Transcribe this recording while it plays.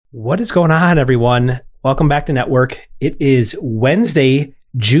What is going on, everyone? Welcome back to Network. It is Wednesday,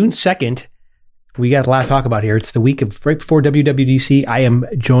 June 2nd. We got a lot to talk about here. It's the week of right before WWDC. I am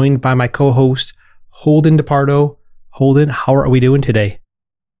joined by my co-host, Holden DePardo. Holden, how are we doing today?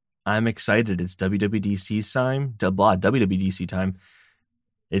 I'm excited. It's WWDC time. WWDC time.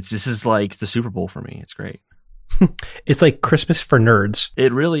 This is like the Super Bowl for me. It's great. It's like Christmas for nerds.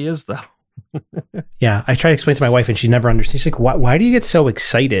 It really is, though. Yeah, I try to explain to my wife and she never understands. She's like, why do you get so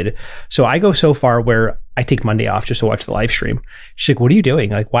excited? So I go so far where I take Monday off just to watch the live stream. She's like, what are you doing?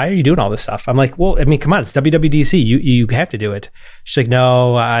 Like, why are you doing all this stuff? I'm like, well, I mean, come on, it's WWDC. You have to do it. She's like,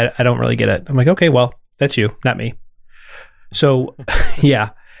 no, I don't really get it. I'm like, okay, well, that's you, not me. So yeah,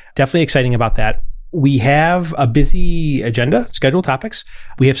 definitely exciting about that. We have a busy agenda, scheduled topics.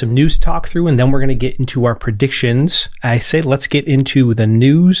 We have some news to talk through, and then we're going to get into our predictions. I say let's get into the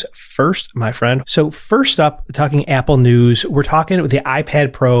news first, my friend. So first up, talking Apple news, we're talking with the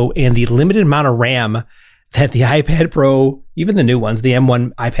iPad Pro and the limited amount of RAM that the iPad Pro, even the new ones, the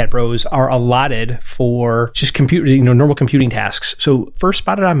M1 iPad Pros, are allotted for just normal computing tasks. So first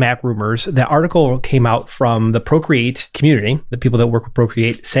spotted on Mac Rumors, the article came out from the Procreate community, the people that work with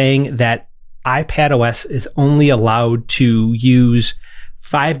Procreate, saying that iPadOS is only allowed to use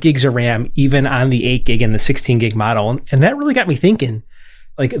 5 gigs of RAM, even on the 8 gig and the 16 gig model. And that really got me thinking,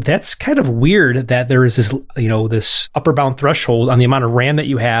 like, that's kind of weird that there is this, this upper bound threshold on the amount of RAM that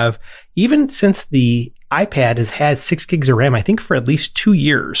you have, even since the iPad has had 6 gigs of RAM, I think for at least 2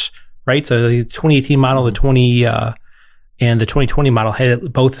 years, right? So the 2018 model, and the 2020 model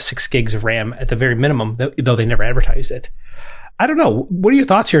had both 6 gigs of RAM at the very minimum, though they never advertised it. I don't know. What are your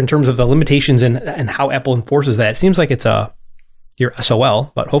thoughts here in terms of the limitations and how Apple enforces that? It seems like it's your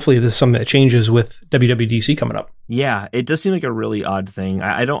SOL, but hopefully this is something that changes with WWDC coming up. Yeah, it does seem like a really odd thing.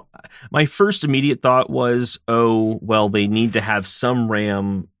 My first immediate thought was, oh, well, they need to have some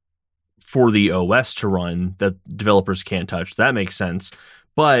RAM for the OS to run that developers can't touch. That makes sense.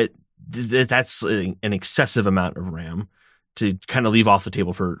 But that's an excessive amount of RAM to kind of leave off the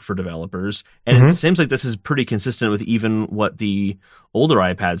table for developers. And It seems like this is pretty consistent with even what the older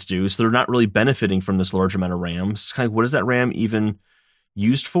iPads do. So they're not really benefiting from this large amount of RAM. It's kind of, what is that RAM even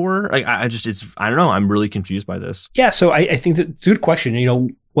used for? Like, I don't know. I'm really confused by this. Yeah. So I think that's a good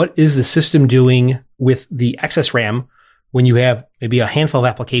question. What is the system doing with the excess RAM when you have maybe a handful of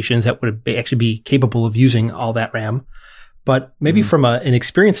applications that would actually be capable of using all that RAM? But maybe from an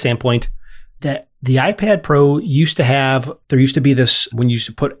experience standpoint, that the iPad Pro there used to be this when you used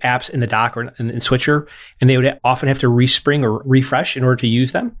to put apps in the dock or in Switcher, and they would often have to respring or refresh in order to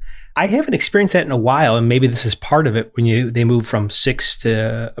use them. I haven't experienced that in a while, and maybe this is part of it when they move from 4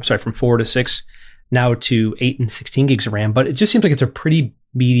 to 6, now to 8 and 16 gigs of RAM. But it just seems like it's a pretty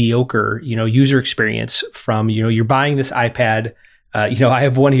mediocre, user experience from, you're buying this iPad. I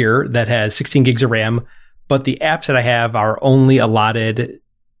have one here that has 16 gigs of RAM, but the apps that I have are only allotted,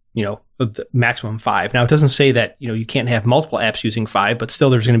 the maximum 5. Now, it doesn't say that, you can't have multiple apps using 5, but still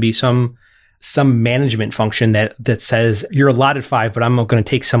there's going to be some management function that says you're allotted 5, but I'm going to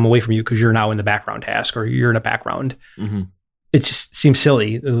take some away from you because you're now in the background task or you're in a background. Mm-hmm. It just seems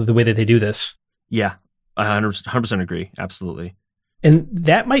silly the way that they do this. Yeah, 100% agree. Absolutely. And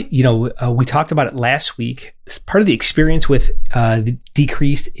that might, we talked about it last week. It's part of the experience with the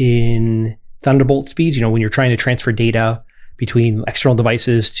decrease in Thunderbolt speeds, when you're trying to transfer data between external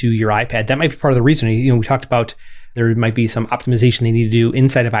devices to your iPad. That might be part of the reason. We talked about there might be some optimization they need to do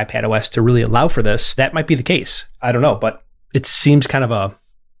inside of iPadOS to really allow for this. That might be the case. I don't know, but it seems kind of a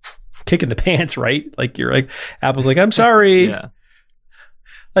kick in the pants, right? Like Apple's like, I'm sorry. Yeah.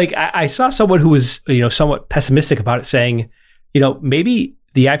 Like I saw someone who was, somewhat pessimistic about it saying, maybe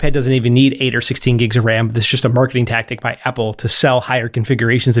the iPad doesn't even need 8 or 16 gigs of RAM. This is just a marketing tactic by Apple to sell higher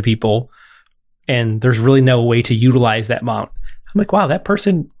configurations to people. And there's really no way to utilize that amount. I'm like, wow, that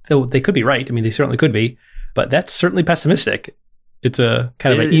person, though they could be right. I mean, they certainly could be, but that's certainly pessimistic. It's a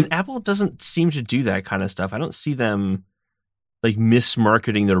kind of Apple doesn't seem to do that kind of stuff. I don't see them like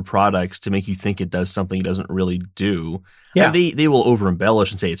mismarketing their products to make you think it does something it doesn't really do. Yeah. I mean, they will over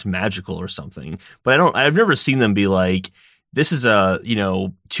embellish and say it's magical or something, but I've never seen them be like, this is a, 2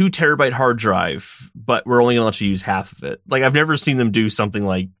 terabyte hard drive, but we're only going to let you use half of it. Like, I've never seen them do something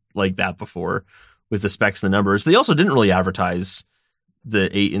like that before with the specs and the numbers. But they also didn't really advertise the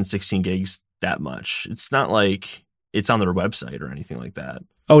 8 and 16 gigs that much. It's not like it's on their website or anything like that.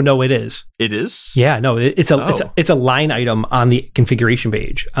 Oh, no, it is. It is? Yeah, no, it's a line item on the configuration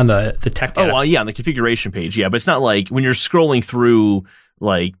page, on the tech data. Oh, well, yeah, on the configuration page, yeah. But it's not like when you're scrolling through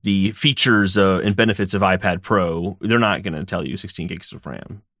like the features and benefits of iPad Pro, they're not going to tell you 16 gigs of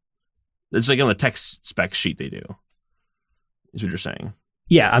RAM. It's like on the tech spec sheet they do, is what you're saying.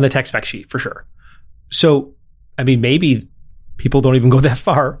 Yeah, on the tech spec sheet for sure. So, I mean, maybe people don't even go that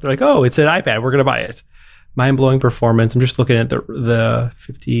far. They're like, oh, it's an iPad. We're going to buy it. Mind-blowing performance. I'm just looking at the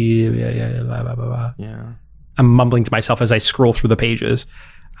 50. Blah, blah, blah, blah. Yeah. I'm mumbling to myself as I scroll through the pages.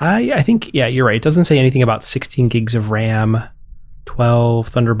 I think, yeah, you're right. It doesn't say anything about 16 gigs of RAM, 12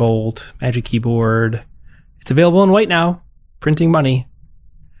 Thunderbolt, Magic Keyboard. It's available in white now. Printing money.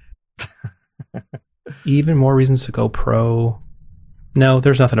 Even more reasons to go pro. No,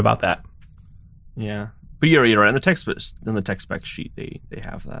 there's nothing about that. Yeah. But you're right. On the tech spec sheet, they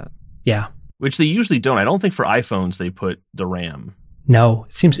have that. Yeah. Which they usually don't. I don't think for iPhones they put the RAM. No,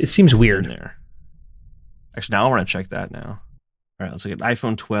 it seems weird. In there. Actually, now I want to check that now. All right, let's look at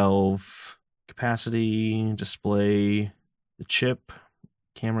iPhone 12 capacity, display, the chip,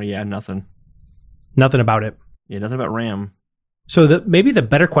 camera. Yeah, nothing. Nothing about it. Yeah, nothing about RAM. So maybe the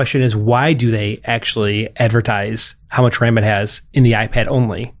better question is, why do they actually advertise how much RAM it has in the iPad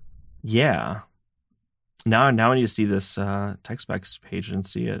only? Yeah. Now I need to see this tech specs page and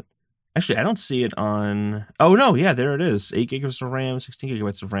see it. Actually, I don't see it on... Oh, no. Yeah, there it is. 8 gigabytes of RAM, 16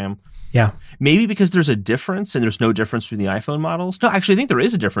 gigabytes of RAM. Yeah. Maybe because there's a difference and there's no difference between the iPhone models. No, actually, I think there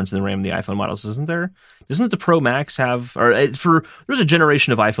is a difference in the RAM in the iPhone models, isn't there? Doesn't the Pro Max have... There's a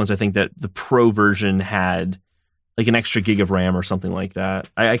generation of iPhones, I think, that the Pro version had like an extra gig of RAM or something like that.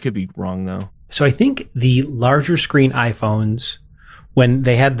 I could be wrong, though. So I think the larger screen iPhones, when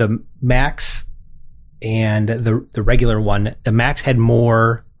they had the Max and the regular one, the Max had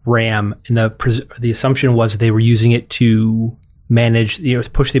more RAM, and the assumption was they were using it to manage,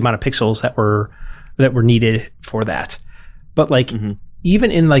 push the amount of pixels that were needed for that. But like even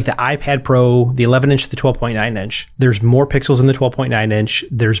in like the iPad Pro, the 11-inch to the 12.9 inch, there's more pixels in the 12.9 inch.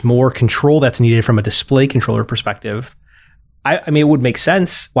 There's more control that's needed from a display controller perspective. I mean, it would make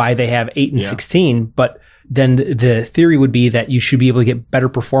sense why they have 8 and 16, but then the theory would be that you should be able to get better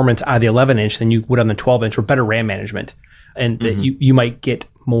performance out of the 11-inch than you would on the 12-inch, or better RAM management. And that you might get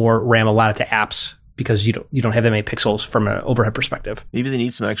more RAM allotted to apps because you don't have that many pixels from an overhead perspective. Maybe they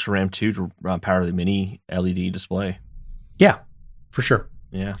need some extra RAM too to power the mini LED display. Yeah, for sure.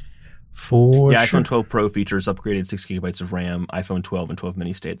 Yeah. For sure. iPhone 12 Pro features upgraded 6 gigabytes of RAM. iPhone 12 and 12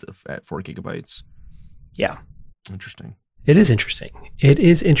 mini stayed at 4 gigabytes. Yeah. Interesting. It is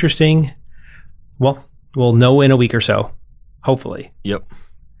interesting. Well, we'll know in a week or so. Hopefully. Yep.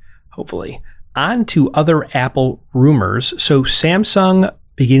 Hopefully. On to other Apple rumors. So Samsung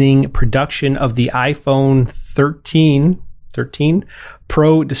beginning production of the iPhone 13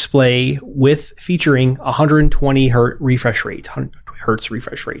 Pro display with featuring 120 hertz refresh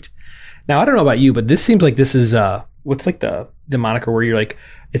rate. Now, I don't know about you, but this seems like this is what's like the moniker where you're like,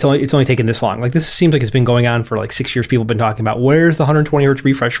 it's only taken this long. Like, this seems like it's been going on for like 6 years. People have been talking about, where's the 120 hertz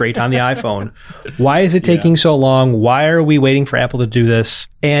refresh rate on the iPhone? Why is it taking so long? Why are we waiting for Apple to do this?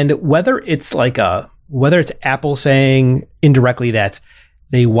 And whether it's Apple saying indirectly that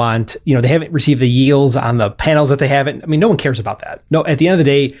they want, they haven't received the yields on the panels that they haven't. I mean, no one cares about that. No, at the end of the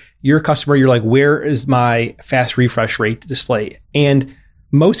day, you're a customer. You're like, where is my fast refresh rate display? And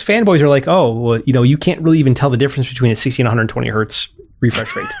most fanboys are like, oh, well, you can't really even tell the difference between a 60 and 120 hertz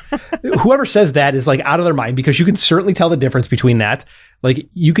refresh rate. Whoever says that is like out of their mind, because you can certainly tell the difference between that. Like,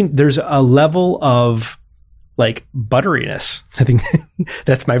 there's a level of like butteriness. I think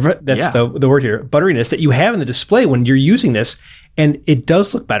that's the word here. Butteriness that you have in the display when you're using this. And it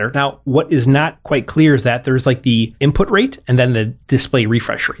does look better. Now, what is not quite clear is that there's like the input rate and then the display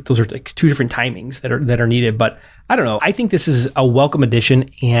refresh rate. Those are like two different timings that are needed. But I don't know. I think this is a welcome addition,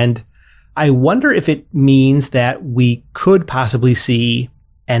 and I wonder if it means that we could possibly see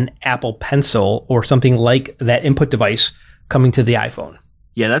an Apple Pencil or something like that input device coming to the iPhone.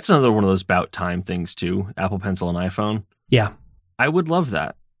 Yeah, that's another one of those about time things too. Apple Pencil and iPhone. Yeah. I would love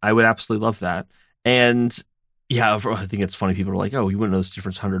that. I would absolutely love that. And yeah, I think it's funny. People are like, oh, you wouldn't know the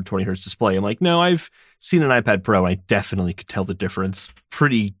difference 120 hertz display. I'm like, no, I've seen an iPad Pro. I definitely could tell the difference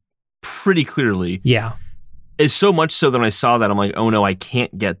pretty clearly. Yeah. It's so much so that when I saw that, I'm like, oh no, I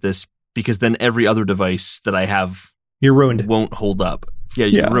can't get this, because then every other device that I have, you're ruined, won't hold up. Yeah,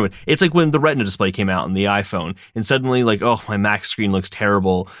 you're ruined. It's like when the Retina display came out in the iPhone, and suddenly like, oh, my Mac screen looks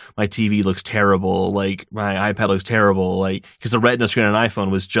terrible. My TV looks terrible. Like, my iPad looks terrible. Like, because the Retina screen on an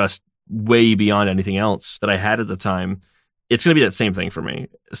iPhone was just way beyond anything else that I had at the time. It's going to be that same thing for me.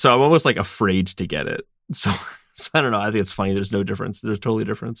 So I'm almost like afraid to get it. So I don't know. I think it's funny. There's no difference. There's totally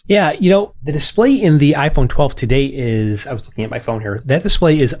difference. Yeah. The display in the iPhone 12 today is, I was looking at my phone here. That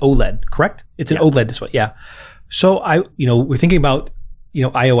display is OLED, correct? It's an OLED display. Yeah. So we're thinking about,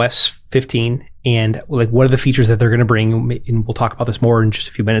 iOS 15 and like, what are the features that they're going to bring? And we'll talk about this more in just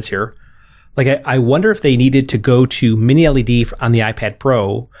a few minutes here. Like, I wonder if they needed to go to mini LED on the iPad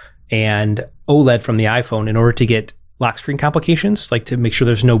Pro and OLED from the iPhone in order to get lock screen complications, like to make sure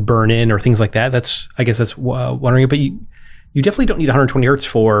there's no burn in or things like that. I guess that's wondering. But you definitely don't need 120 hertz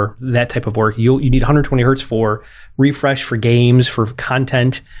for that type of work. You need 120 hertz for refresh, for games, for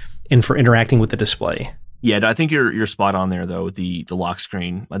content, and for interacting with the display. Yeah, I think you're spot on there though with the lock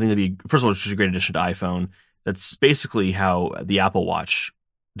screen. I think that'd be, first of all, it's just a great addition to iPhone. That's basically how the Apple Watch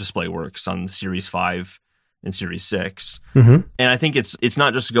display works on Series 5 and Series 6. Mm-hmm. And I think it's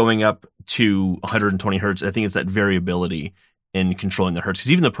not just going up to 120 hertz. I think it's that variability in controlling the hertz.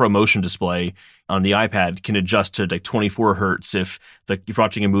 Because even the ProMotion display on the iPad can adjust to like 24 hertz if you're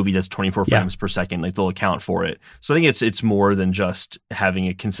watching a movie that's 24 frames per second. Like they'll account for it. So I think it's more than just having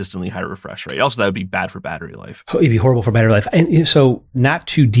a consistently high refresh rate. Also, that would be bad for battery life. It'd be horrible for battery life. And so, not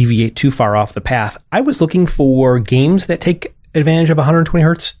to deviate too far off the path, I was looking for games that take advantage of 120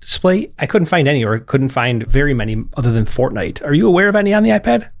 hertz display. I couldn't find any, or couldn't find very many other than Fortnite. Are you aware of any on the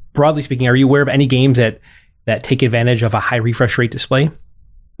iPad? Broadly speaking, are you aware of any games that take advantage of a high refresh rate display?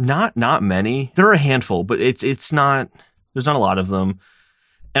 Not many. There are a handful, but it's not. There's not a lot of them,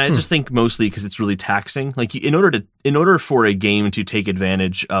 and I just think mostly because it's really taxing. Like in order for a game to take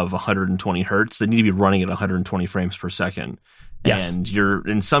advantage of 120 hertz, they need to be running at 120 frames per second. Yes. And you're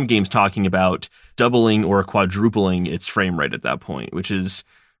in some games talking about doubling or quadrupling its frame rate at that point, which is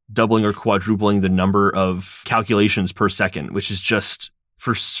doubling or quadrupling the number of calculations per second, which is just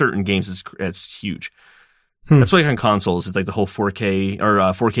for certain games it's huge. That's why on consoles, it's like the whole 4K or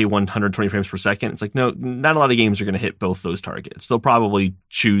 4K 120 frames per second. It's like, no, not a lot of games are going to hit both those targets. They'll probably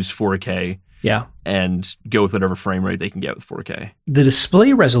choose 4K and go with whatever frame rate they can get with 4K. The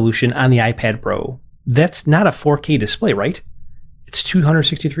display resolution on the iPad Pro, that's not a 4K display, right? It's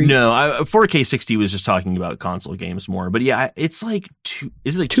 263. No, 4K 60 was just talking about console games more. But yeah, it's like,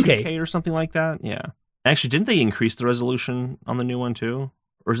 is it like 2K or something like that? Yeah. Actually, didn't they increase the resolution on the new one too?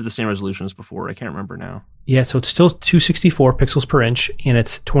 Or is it the same resolution as before? I can't remember now. Yeah, so it's still 264 pixels per inch, and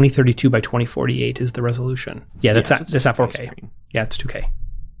it's 2032 by 2048 is the resolution. Yeah, that's not 4K. Screen. Yeah, it's 2K.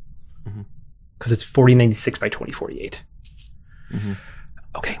 Because it's 4096 by 2048.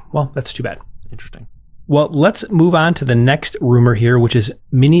 Okay, well, that's too bad. Interesting. Well, let's move on to the next rumor here, which is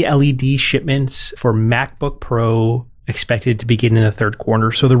mini LED shipments for MacBook Pro expected to begin in the third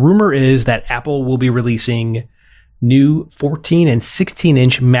quarter. So the rumor is that Apple will be releasing new 14 and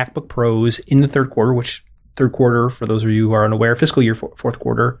 16-inch MacBook Pros in the third quarter, which third quarter, for those of you who are unaware, fiscal year third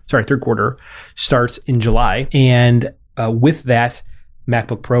quarter starts in July. And with that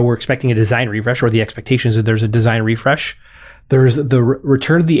MacBook Pro, we're expecting a design refresh, or the expectations that there's a design refresh. There's the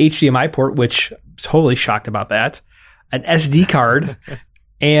return of the HDMI port, which I'm totally shocked about that, an SD card,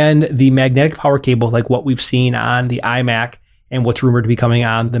 and the magnetic power cable, like what we've seen on the iMac and what's rumored to be coming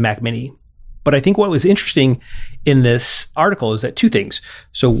on the Mac Mini. But I think what was interesting in this article is that two things.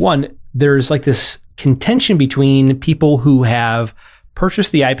 So one, there's like this contention between people who have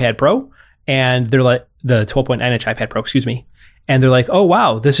purchased the iPad Pro and they're like the 12.9-inch iPad Pro, and they're like, oh,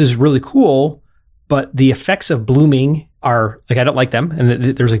 wow, this is really cool. But the effects of blooming are like, I don't like them. And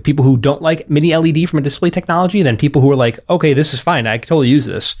there's like people who don't like mini LED from a display technology, and then people who are like, okay, this is fine. I can totally use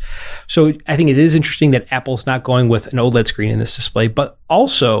this. So I think it is interesting that Apple's not going with an OLED screen in this display, but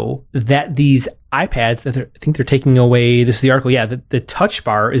also that these iPads that I think they're taking away, this is the article, the touch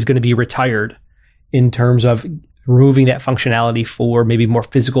bar is going to be retired in terms of removing that functionality for maybe more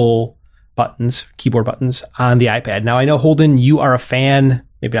physical buttons, keyboard buttons on the iPad. Now, I know, Holden, you are a fan,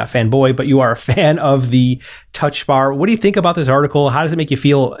 maybe not fanboy, but you are a fan of the touch bar. What do you think about this article? How does it make you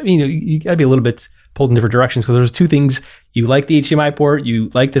feel? I mean, you got to be a little bit pulled in different directions, because there's two things. You like the HDMI port,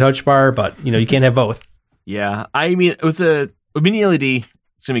 you like the touch bar, but you can't have both. Yeah. I mean, with mini LED,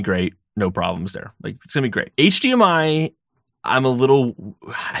 it's going to be great. No problems there. Like, it's going to be great. HDMI,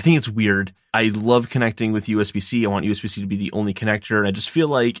 I think it's weird. I love connecting with USB-C. I want USB-C to be the only connector. And I just feel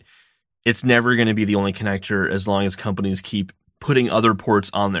like it's never going to be the only connector as long as companies keep putting other ports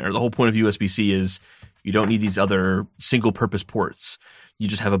on there. The whole point of USB-C is you don't need these other single-purpose ports. You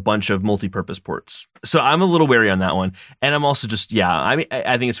just have a bunch of multi-purpose ports. So I'm a little wary on that one. And I'm also just, I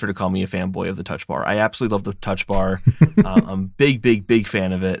think it's fair to call me a fanboy of the touch bar. I absolutely love the touch bar. I'm big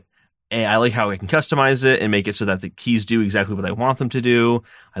fan of it. And I like how I can customize it and make it so that the keys do exactly what I want them to do.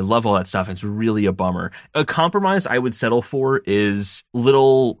 I love all that stuff. It's really a bummer. A compromise I would settle for is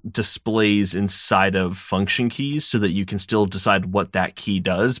little displays inside of function keys so that you can still decide what that key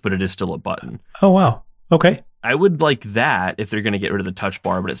does, but it is still a button. Oh, wow. Okay. I would like that if they're going to get rid of the touch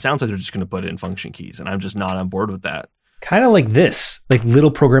bar, but it sounds like they're just going to put it in function keys, and I'm just not on board with that. Kind of like this, like little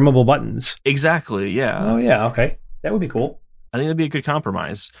programmable buttons. Exactly, yeah. Oh, yeah, okay. That would be cool. I think that'd be a good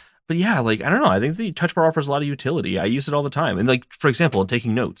compromise. But yeah, like, I don't know. I think the Touch Bar offers a lot of utility. I use it all the time. And like, for example,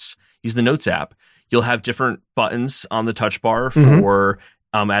 taking notes, use the Notes app. You'll have different buttons on the Touch Bar for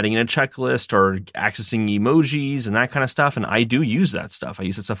adding in a checklist or accessing emojis and that kind of stuff. And I do use that stuff. I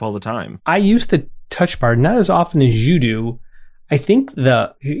use that stuff all the time. I use the Touch Bar not as often as you do. I think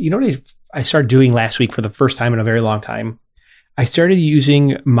you know what I started doing last week for the first time in a very long time? I started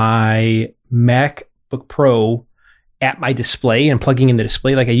using my MacBook Pro at my display and plugging in the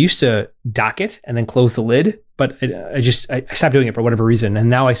display. Like I used to dock it and then close the lid, but I stopped doing it for whatever reason.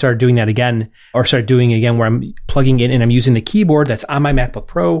 And now I started doing that again, or started doing it again where I'm plugging in and I'm using the keyboard that's on my MacBook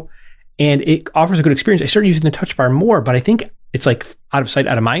Pro, and it offers a good experience. I started using the Touch Bar more, but I think it's like out of sight,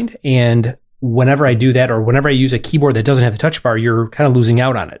 out of mind. And whenever I do that, or whenever I use a keyboard that doesn't have the Touch Bar, you're kind of losing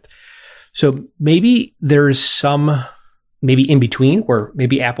out on it. So maybe there's maybe in between where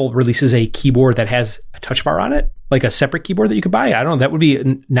maybe Apple releases a keyboard that has a Touch Bar on it, like a separate keyboard that you could buy. I don't know. That would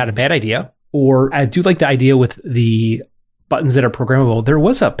be not a bad idea. Or I do like the idea with the buttons that are programmable. There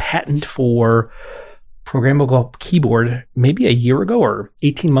was a patent for programmable keyboard maybe a year ago or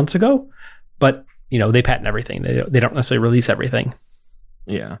 18 months ago, but they patent everything. They don't necessarily release everything.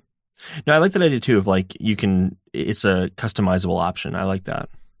 Yeah. No, I like that idea too of like it's a customizable option. I like that.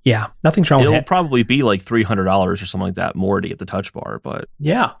 Yeah, nothing's wrong with it. It'll probably be like $300 or something like that more to get the Touch Bar, but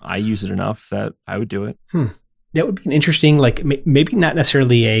yeah, I use it enough that I would do it. That would be an interesting, like maybe not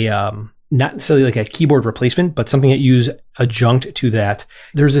necessarily like a keyboard replacement, but something that use adjunct to that.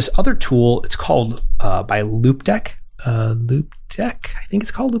 There's this other tool. It's called by Loupedeck. Loupedeck, I think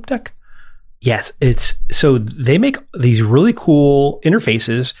it's called Loupedeck. Yes, so they make these really cool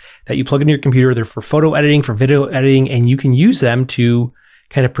interfaces that you plug into your computer. They're for photo editing, for video editing, and you can use them to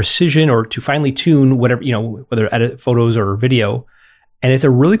kind of precision or to finely tune whatever, whether edit photos or video. And it's a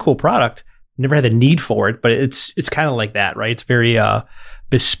really cool product. Never had the need for it, but it's kind of like that, right? It's very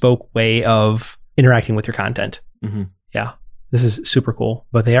bespoke way of interacting with your content. Mm-hmm. Yeah, this is super cool,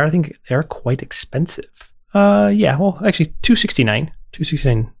 but I think they are quite expensive. Yeah, well, actually $269,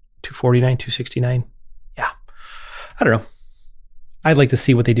 $249, $269. Yeah, I don't know. I'd like to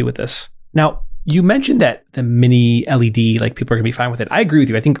see what they do with this. Now, you mentioned that the mini LED, like people are going to be fine with it. I agree with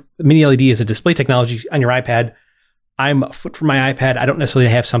you. I think mini LED is a display technology on your iPad. I'm a foot from my iPad. I don't necessarily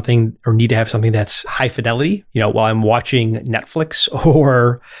have something or need to have something that's high fidelity, while I'm watching Netflix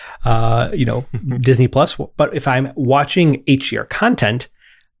or, Disney Plus. But if I'm watching HDR content,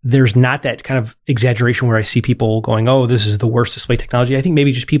 there's not that kind of exaggeration where I see people going, oh, this is the worst display technology. I think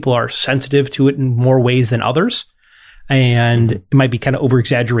maybe just people are sensitive to it in more ways than others. And it might be kind of over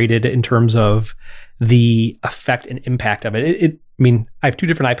exaggerated in terms of the effect and impact of it. I have two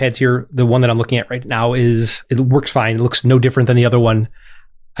different iPads here. The one that I'm looking at right now it works fine. It looks no different than the other one.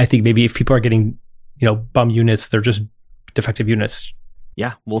 I think maybe if people are getting, bum units, they're just defective units.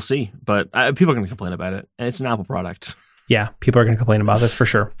 Yeah, we'll see. But people are going to complain about it. And it's an Apple product. Yeah, people are going to complain about this for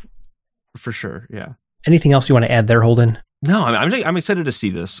sure. For sure, yeah. Anything else you want to add there, Holden? No, I'm excited to see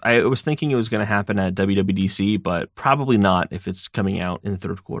this. I was thinking it was going to happen at WWDC, but probably not if it's coming out in the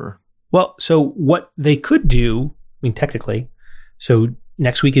third quarter. Well, so what they could do, technically, so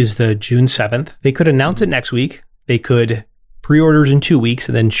next week is the June 7th. They could announce it next week. They could pre-orders in 2 weeks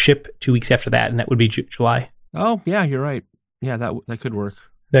and then ship 2 weeks after that, and that would be July. Oh, yeah, you're right. Yeah, that could work.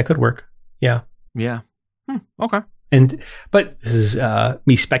 That could work. Yeah. Yeah. Okay. But this is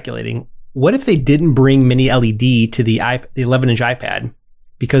me speculating. What if they didn't bring mini LED to the 11-inch iPad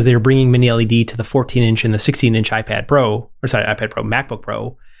because they were bringing mini LED to the 14-inch and the 16-inch iPad Pro, MacBook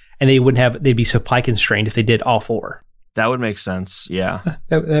Pro, and they'd be supply constrained if they did all four? That would make sense. Yeah.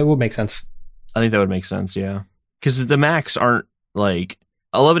 That would make sense. I think that would make sense. Yeah. Because the Macs aren't like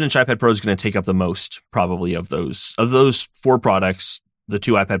 11-inch iPad Pro is going to take up the most probably of those four products, the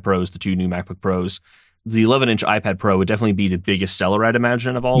two iPad Pros, the two new MacBook Pros. The 11-inch iPad Pro would definitely be the biggest seller, I'd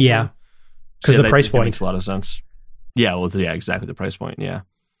imagine, of all of them. Because the price point makes a lot of sense. Yeah, well, yeah, exactly the price point. Yeah,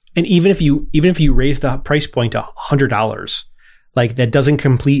 and even if you raise the price point to $100, like that doesn't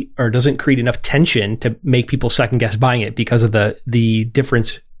create enough tension to make people second guess buying it because of the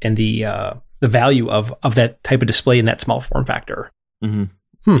difference and the value of that type of display in that small form factor.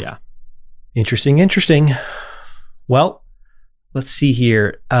 Mm-hmm. Yeah, interesting. Well, let's see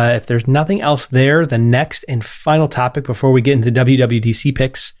here. If there's nothing else there, the next and final topic before we get into WWDC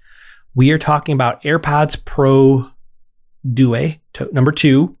picks. We are talking about AirPods Pro Due, number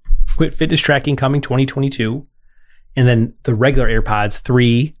 2, with fitness tracking coming 2022, and then the regular AirPods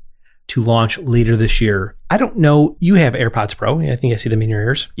 3 to launch later this year. I don't know. You have AirPods Pro. I think I see them in your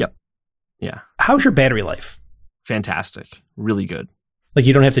ears. Yep. Yeah. How's your battery life? Fantastic. Really good. Like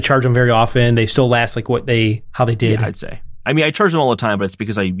you don't have to charge them very often. They still last like how they did. Yeah, I'd say. I mean, I charge them all the time, but it's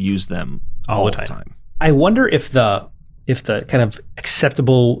because I use them all the time. I wonder if the kind of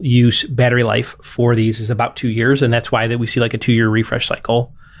acceptable use battery life for these is about 2 years, and that's why that we see like a 2-year refresh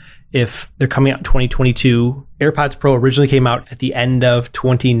cycle. If they're coming out in 2022, AirPods Pro originally came out at the end of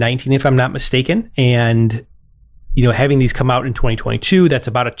 2019, if I'm not mistaken, and having these come out in 2022, that's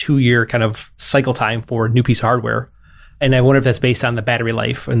about a 2-year kind of cycle time for a new piece of hardware. And I wonder if that's based on the battery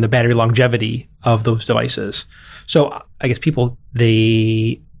life and the battery longevity of those devices. So I guess people,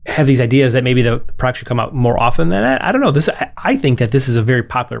 they have these ideas that maybe the product should come out more often than that. I don't know. I think that this is a very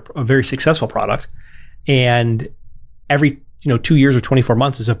popular, a very successful product. And every 2 years or 24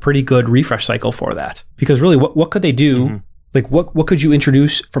 months is a pretty good refresh cycle for that. Because really, what could they do? Mm-hmm. Like, what could you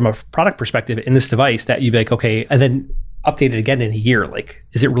introduce from a product perspective in this device that you'd be like, okay, and then update it again in a year? Like,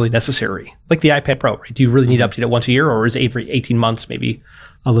 is it really necessary? Like the iPad Pro, right? Do you really need to update it once a year, or is every 18 months maybe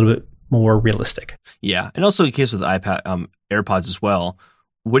a little bit more realistic? Yeah. And also in case of the iPad, AirPods as well,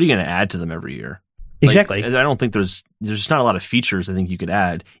 what are you going to add to them every year? Exactly. I don't think there's just not a lot of features I think you could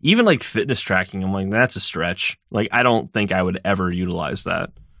add. Even like fitness tracking, I'm like, that's a stretch. Like, I don't think I would ever utilize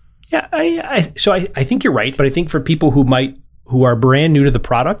that. Yeah, I think you're right, but I think for people who are brand new to the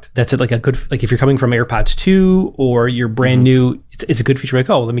product, that's like a good, like if you're coming from AirPods 2 or you're brand new, it's a good feature. Like,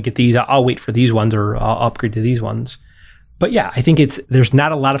 oh, let me get these. I'll wait for these ones, or I'll upgrade to these ones. But yeah, I think there's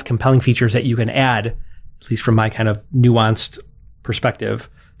not a lot of compelling features that you can add, at least from my kind of nuanced perspective,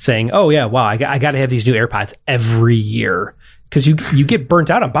 saying, oh yeah, wow, I got to have these new AirPods every year, because you get burnt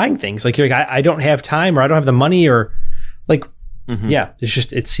out on buying things. Like, you're like, I don't have time, or I don't have the money, or like. Yeah,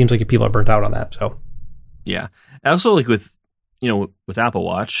 it seems like people are burnt out on that. So, yeah. Also, like with Apple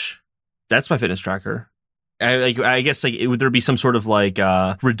Watch, that's my fitness tracker. I guess like would there be some sort of like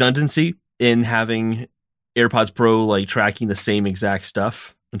redundancy in having AirPods Pro like tracking the same exact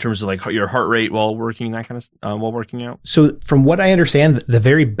stuff in terms of like your heart rate while working, that kind of while working out? So, from what I understand, the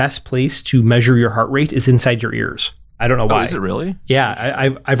very best place to measure your heart rate is inside your ears. I don't know why. Oh, is it really?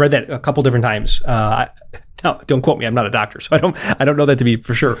 Yeah, I've read that a couple different times. No, don't quote me. I'm not a doctor, so I don't know that to be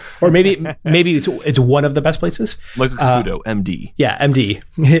for sure. Or maybe it's one of the best places. Michael Caputo, MD. Yeah, MD.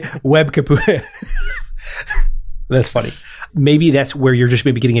 Web Caputo. That's funny. Maybe that's where you're just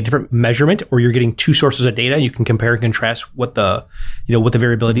maybe getting a different measurement, or you're getting two sources of data. You can compare and contrast what the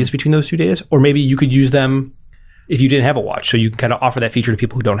variability is between those two data. Or maybe you could use them if you didn't have a watch, so you can kind of offer that feature to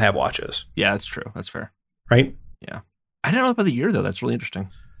people who don't have watches. Yeah, that's true. That's fair. Right? Yeah. I don't know about the year though. That's really interesting.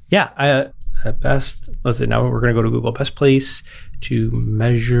 Yeah. Best. Let's see. Now we're going to go to Google. Best place to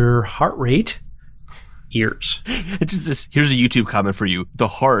measure heart rate. Ears. It's just this. Here's a YouTube comment for you. The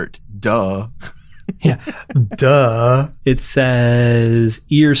heart. Duh. Yeah. Duh. It says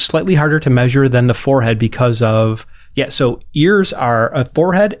ears slightly harder to measure than the forehead because of, so ears are a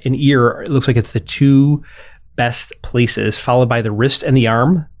forehead and ear. It looks like it's the two best places, followed by the wrist and the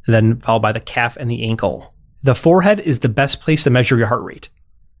arm, and then followed by the calf and the ankle. The forehead is the best place to measure your heart rate.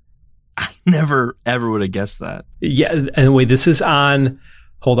 I never, ever would have guessed that. Yeah. Anyway, this is on,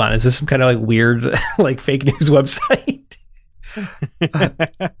 hold on. Is this some kind of like weird, like fake news website?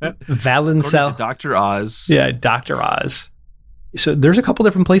 Valencell. Dr. Oz. Yeah, Dr. Oz. So there's a couple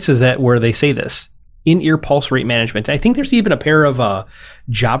different places where they say this. In-ear pulse rate management. I think there's even a pair of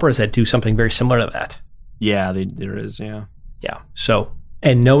Jabras that do something very similar to that. Yeah, there is, yeah. Yeah. So,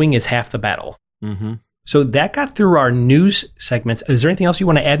 and knowing is half the battle. Mm-hmm. So that got through our news segments. Is there anything else you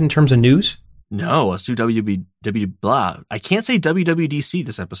want to add in terms of news? No, let's do blah. I can't say WWDC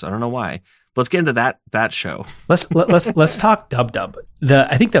this episode. I don't know why. But let's get into that show. Let's talk dub.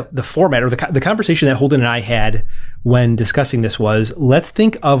 I think the format or the conversation that Holden and I had when discussing this was, let's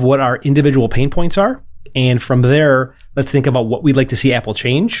think of what our individual pain points are, and from there, let's think about what we'd like to see Apple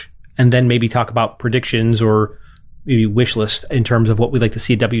change, and then maybe talk about predictions or maybe wish list in terms of what we'd like to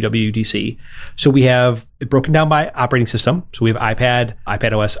see at WWDC. So we have it broken down by operating system. So we have iPad,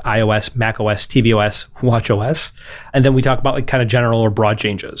 iPadOS, iOS, macOS, tvOS, watchOS. And then we talk about like kind of general or broad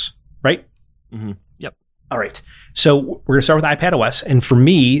changes, right? Mm-hmm. Yep. All right. So we're going to start with iPadOS. And for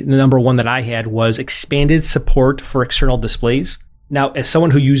me, the number one that I had was expanded support for external displays. Now, as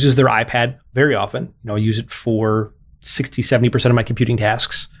someone who uses their iPad very often, I use it for 60, 70% of my computing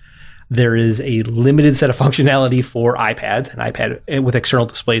tasks. There is a limited set of functionality for iPads and iPad with external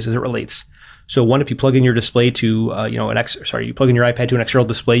displays as it relates. So one, if you plug in your display to, you plug in your iPad to an external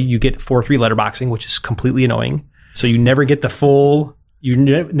display, you get 4:3 letterboxing, which is completely annoying. So you never get you're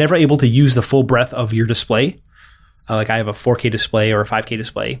never able to use the full breadth of your display. Like I have a 4K display or a 5K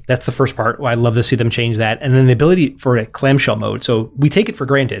display. That's the first part. I'd love to see them change that. And then the ability for a clamshell mode. So we take it for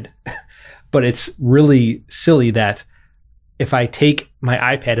granted, but it's really silly that if I take my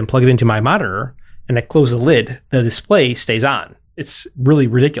iPad and plug it into my monitor and I close the lid, the display stays on. It's really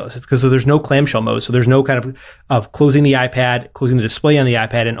ridiculous. It's because there's no clamshell mode. So there's no kind of closing the iPad, closing the display on the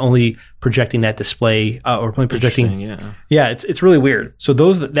iPad, and only projecting that display or only projecting. Yeah, it's really weird. So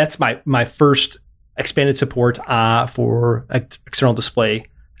that's my first expanded support for external display.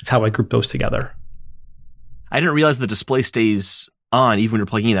 That's how I group those together. I didn't realize the display stays on even when you're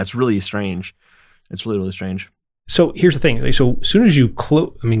plugging in. That's really strange. It's really, really strange. So here's the thing. So as soon as you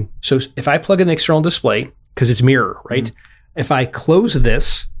close, so if I plug in the external display, because it's mirror, right? Mm-hmm. If I close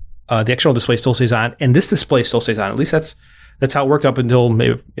this, the external display still stays on, and this display still stays on. At least that's how it worked up until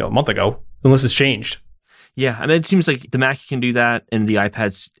maybe a month ago, unless it's changed. Yeah, I mean, it seems like the Mac can do that, and the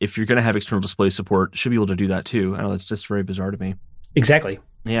iPads, if you're going to have external display support, should be able to do that too. I know that's just very bizarre to me. Exactly.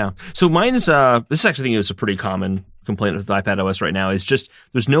 Yeah. So mine is this is actually, I think, is a pretty common complaint with iPad OS right now. Is just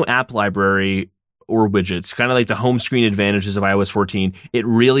there's no app library or widgets. Kind of like the home screen advantages of iOS 14. It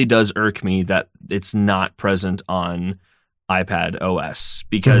really does irk me that it's not present on iPad OS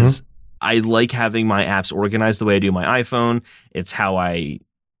because I like having my apps organized the way I do my iPhone.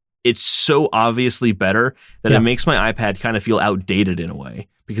 It's so obviously better that it makes my iPad kind of feel outdated in a way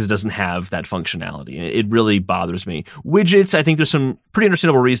because it doesn't have that functionality. And it really bothers me. Widgets, I think there's some pretty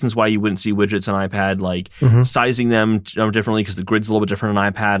understandable reasons why you wouldn't see widgets on iPad, like sizing them differently because the grid's a little bit different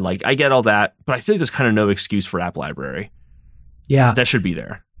on iPad. Like, I get all that, but I feel like there's kind of no excuse for app library. Yeah. That should be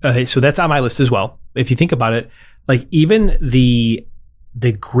there. Okay, so that's on my list as well. If you think about it, like even the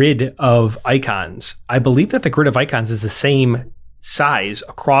grid of icons, I believe that the grid of icons is the same size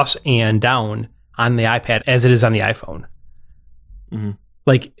across and down on the iPad as it is on the iPhone. Mm-hmm.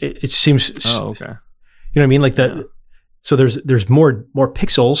 Like it seems. Oh, okay. You know what I mean? Like so there's more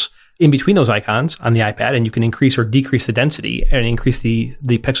pixels in between those icons on the iPad, and you can increase or decrease the density and increase the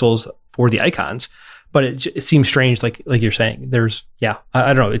pixels for the icons. But it seems strange, like you're saying.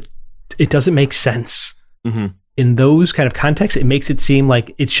 I don't know. It doesn't make sense. Mm-hmm. In those kind of contexts, it makes it seem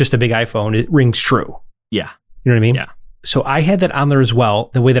like it's just a big iPhone. It rings true. Yeah. You know what I mean? Yeah. So I had that on there as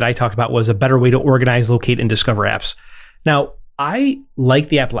well. The way that I talked about was a better way to organize, locate, and discover apps. Now, I like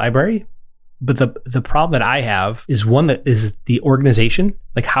the app library, but the problem that I have is one that is the organization,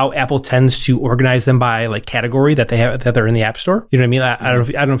 like how Apple tends to organize them by like category that they're in the App Store. You know what I mean? I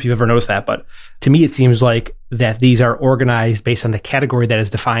don't know if you've ever noticed that, but to me, it seems like that these are organized based on the category that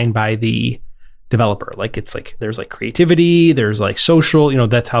is defined by the developer. Like it's like there's like creativity, there's like social. You know,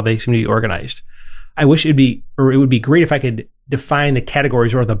 that's how they seem to be organized. I wish it would be great if I could define the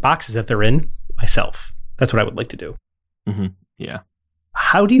categories or the boxes that they're in myself. That's what I would like to do. Mm-hmm. Yeah.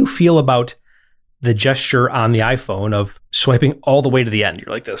 How do you feel about the gesture on the iPhone of swiping all the way to the end?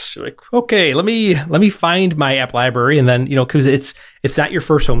 You're like this. You're like, okay, let me find my app library, and then because it's not your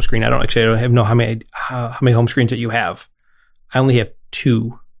first home screen. I don't know how many home screens that you have. I only have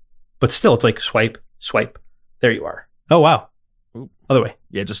 2, but still, it's like swipe. There you are. Oh wow. Ooh. Other way.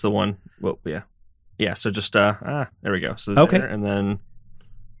 Yeah, just the one. Well, yeah. Yeah, so just there we go. So okay, there, and then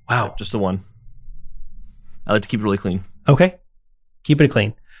wow, just the one. I like to keep it really clean. Okay, keep it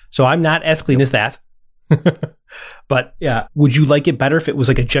clean. So I'm not as clean as that. But yeah, would you like it better if it was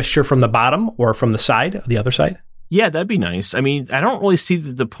like a gesture from the bottom or from the side, the other side? Yeah, that'd be nice. I mean, I don't really see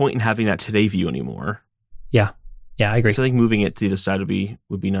the point in having that today view anymore. Yeah, I agree. So I think moving it to the other side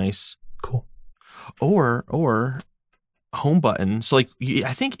would be nice. Cool. Or home button. So like,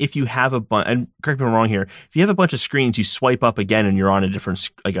 I think if you have a bunch, and correct me if I'm wrong here, if you have a bunch of screens, you swipe up again and you're on a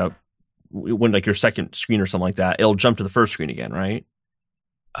different, like your second screen or something like that, it'll jump to the first screen again, right?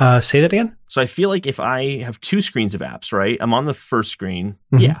 Say that again. So I feel like if I have 2 screens of apps, right, I'm on the first screen.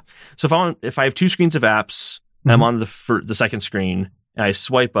 Mm-hmm. Yeah. So if I have 2 screens of apps, and I'm on the second screen, and I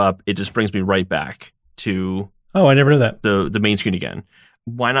swipe up, it just brings me right back to. Oh, I never knew that. The main screen again.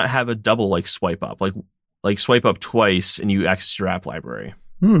 Why not have a double like swipe up? Like swipe up twice and you access your app library.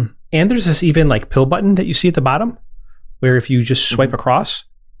 And there's this even like pill button that you see at the bottom where if you just swipe across,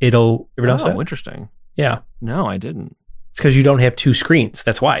 it'll... Oh, interesting. Yeah. No, I didn't. It's because you don't have 2 screens.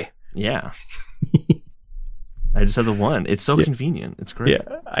 That's why. Yeah. I just have the one. It's so convenient. It's great.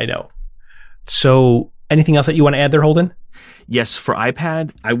 Yeah, I know. So anything else that you want to add there, Holden? Yes, for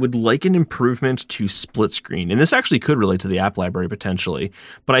iPad, I would like an improvement to split screen. And this actually could relate to the app library potentially.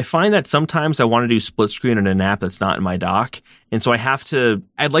 But I find that sometimes I want to do split screen on an app that's not in my dock. And so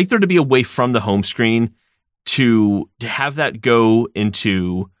I'd like there to be a way from the home screen to have that go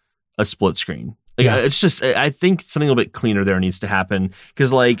into a split screen. It's just, I think something a little bit cleaner there needs to happen.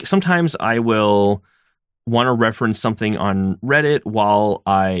 Because like sometimes I will want to reference something on Reddit while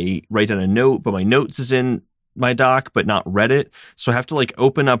I write down a note, but my notes is in my dock, but not Reddit. So I have to like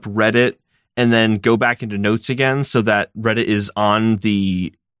open up Reddit and then go back into notes again so that Reddit is on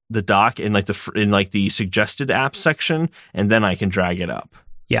the the dock in like the suggested apps section, and then I can drag it up.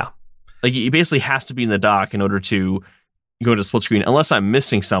 Yeah. Like it basically has to be in the dock in order to go to split screen, unless I'm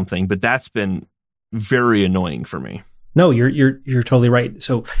missing something. But that's been very annoying for me. No, you're totally right.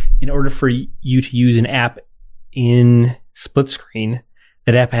 So in order for you to use an app in split screen,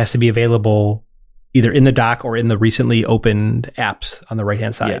 that app has to be available either in the dock or in the recently opened apps on the right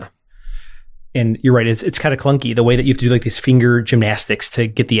hand side. Yeah. And you're right, it's kind of clunky the way that you have to do like these finger gymnastics to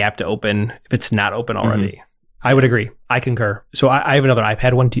get the app to open if it's not open already. Mm-hmm. I would agree. I concur. So I have another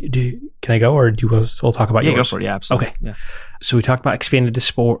iPad one. Can I go, or do you still talk about yours? Yeah, go for it. Yeah, absolutely. Okay. Yeah. So we talked about expanded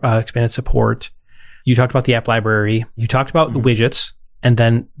support. You talked about the app library. You talked about the widgets. And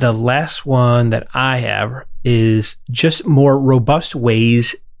then the last one that I have is just more robust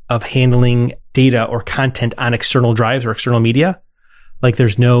ways of handling data or content on external drives or external media. Like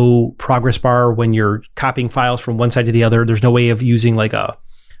there's no progress bar when you're copying files from one side to the other. There's no way of using like a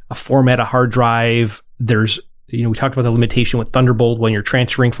format, a hard drive. There's, we talked about the limitation with Thunderbolt when you're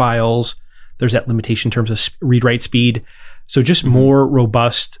transferring files. There's that limitation in terms of read-write speed. So just more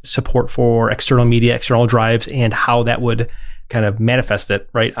robust support for external media, external drives, and how that would kind of manifest it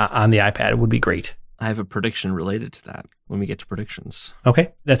right on the iPad would be great. I have a prediction related to that when we get to predictions.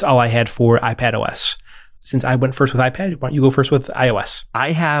 Okay. That's all I had for iPadOS. Since I went first with iPad, why don't you go first with iOS?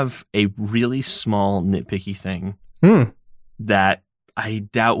 I have a really small nitpicky thing that I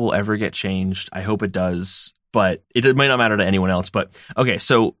doubt will ever get changed. I hope it does, but it might not matter to anyone else. But okay,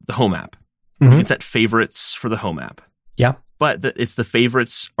 so the Home app. You can set favorites for the Home app. Yeah. But it's the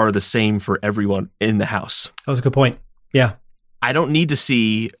favorites are the same for everyone in the house. That was a good point. Yeah. I don't need to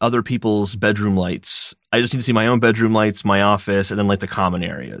see other people's bedroom lights. I just need to see my own bedroom lights, my office, and then like the common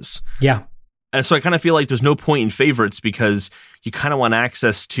areas. Yeah. And so I kind of feel like there's no point in favorites because you kind of want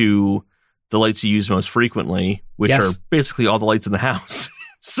access to the lights you use most frequently, which are basically all the lights in the house.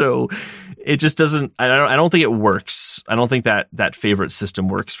 So it just doesn't, I don't think it works. I don't think that favorite system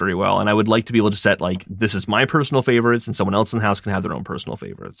works very well. And I would like to be able to set like, this is my personal favorites and someone else in the house can have their own personal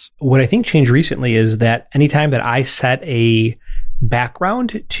favorites. What I think changed recently is that anytime that I set a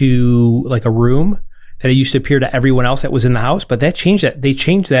background to like a room, that it used to appear to everyone else that was in the house, but they changed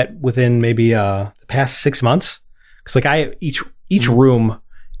that within maybe the past 6 months. Because like I each room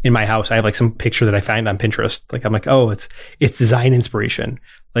in my house, I have like some picture that I find on Pinterest. Like I'm like, oh, it's design inspiration.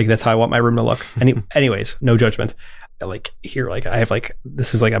 Like that's how I want my room to look. Anyways, no judgment. Like here, like I have like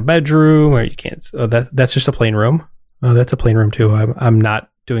this is like a bedroom, or you can't. That's just a plain room. Oh, that's a plain room too. I'm not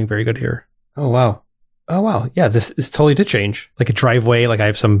doing very good here. Oh wow. Yeah, this totally did change. Like a driveway, like I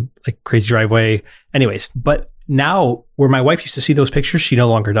have some like crazy driveway. Anyways, but now where my wife used to see those pictures, she no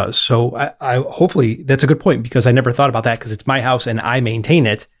longer does. So I hopefully that's a good point because I never thought about that because it's my house and I maintain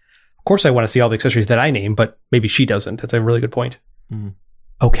it. Of course, I want to see all the accessories that I name, but maybe she doesn't. That's a really good point. Mm-hmm.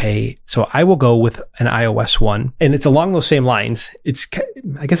 Okay, so I will go with an iOS one, and it's along those same lines.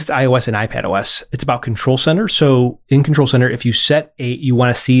 I guess it's iOS and iPadOS. It's about Control Center. So in Control Center, if you you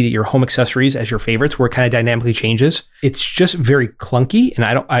want to see your home accessories as your favorites, where it kind of dynamically changes, it's just very clunky.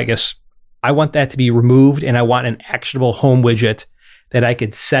 And I guess I want that to be removed, and I want an actionable home widget that I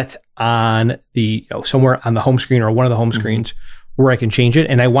could set on somewhere on the home screen or one of the home screens where I can change it.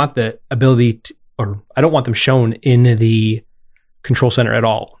 And I want the ability or I don't want them shown in the Control Center at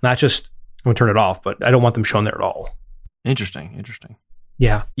all. Not just, I'm going to turn it off, but I don't want them shown there at all. Interesting.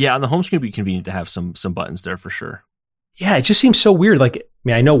 Yeah. Yeah, on the home screen, it'd be convenient to have some buttons there for sure. Yeah, it just seems so weird. Like, I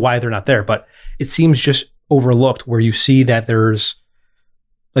mean, I know why they're not there, but it seems just overlooked where you see that there's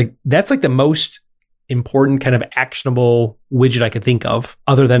like, that's like the most important kind of actionable widget I could think of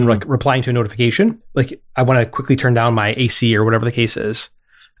other than like replying to a notification. Like I want to quickly turn down my AC or whatever the case is.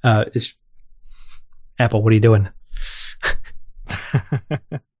 It's Apple, what are you doing?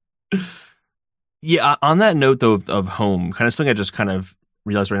 Yeah, on that note though of home, kind of something I just kind of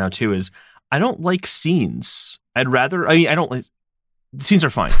realized right now too is I don't like scenes. Scenes are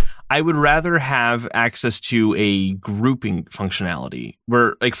fine. I would rather have access to a grouping functionality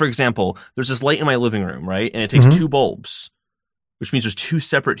where, like, for example, there's this light in my living room, right? And it takes two bulbs, which means there's two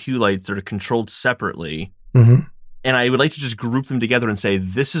separate hue lights that are controlled separately. And I would like to just group them together and say,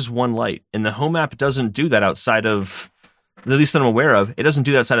 this is one light. And the Home app doesn't do that outside of, at least that I'm aware of, it doesn't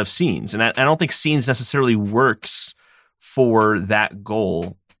do that outside of Scenes. And I don't think Scenes necessarily works for that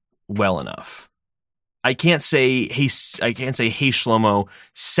goal well enough. I can't say, hey Shlomo,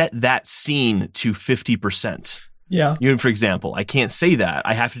 set that scene to 50%. Yeah. For example, I can't say that.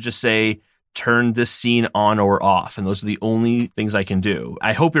 I have to just say, turn this scene on or off. And those are the only things I can do.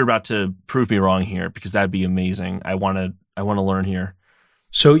 I hope you're about to prove me wrong here because that'd be amazing. I want to learn here.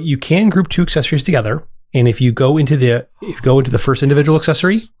 So you can group two accessories together. And if you go into the first individual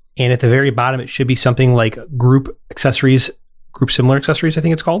accessory, And at the very bottom, it should be something like group accessories, group similar accessories, I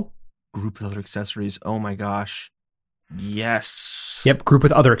think it's called. Group with other accessories. Oh my gosh. Yes. Yep, group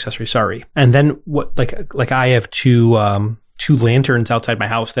with other accessories, sorry. And then what like I have two lanterns outside my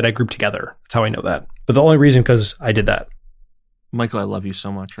house that I group together. That's how I know that. But the only reason because I did that. Michael, I love you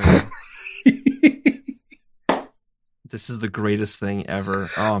so much right now. This is the greatest thing ever.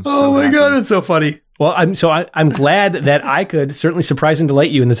 Oh, I'm so my happy. God, it's so funny. Well, I'm glad that I could certainly surprise and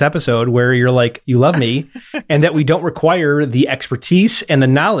delight you in this episode where you're like, you love me, and that we don't require the expertise and the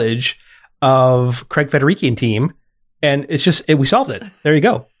knowledge of Craig Federici and team. And it's just, we solved it. There you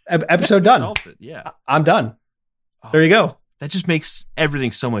go. Episode done. Solved it. Yeah. I'm done. There you go. That just makes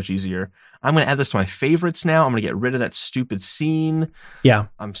everything so much easier. I'm going to add this to my favorites now. I'm going to get rid of that stupid scene. Yeah.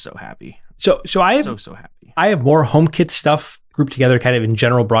 I'm so happy. So I have so happy. I have more HomeKit stuff grouped together kind of in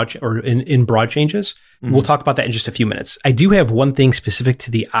general broad or in broad changes. Mm-hmm. We'll talk about that in just a few minutes. I do have one thing specific to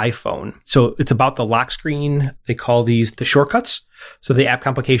the iPhone. So it's about the lock screen. They call these the shortcuts. So the app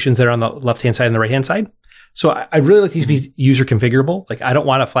complications that are on the left-hand side and the right-hand side. So I really like these to be user configurable. Like I don't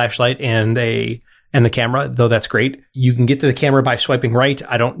want a flashlight and the camera, though that's great. You can get to the camera by swiping right.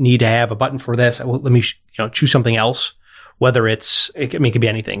 I don't need to have a button for this. Let me choose something else, whether it could be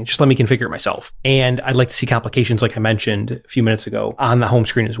anything. Just let me configure it myself. And I'd like to see complications, like I mentioned a few minutes ago, on the home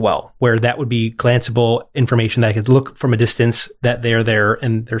screen as well, where that would be glanceable information that I could look from a distance that they're there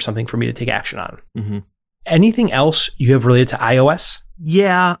and there's something for me to take action on. Mm-hmm. Anything else you have related to iOS?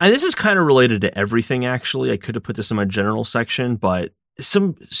 Yeah, and this is kind of related to everything, actually. I could have put this in my general section, but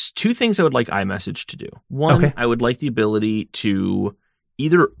two things I would like iMessage to do. One, okay. I would like the ability to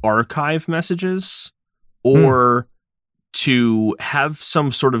either archive messages or to have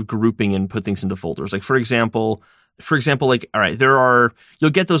some sort of grouping and put things into folders. Like, for example, like, all right,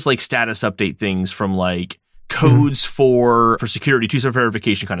 you'll get those like status update things from like codes for security, two-step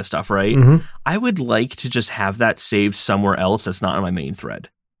verification kind of stuff, right? Mm-hmm. I would like to just have that saved somewhere else that's not on my main thread.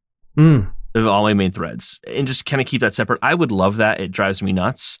 Of all my main threads, and just kind of keep that separate. I would love that. It drives me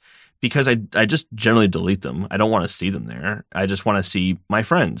nuts because I just generally delete them. I don't want to see them there. I just want to see my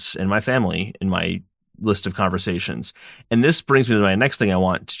friends and my family in my list of conversations. And this brings me to my next thing I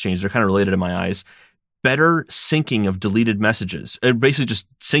want to change. They're kind of related in my eyes. Better syncing of deleted messages. Basically just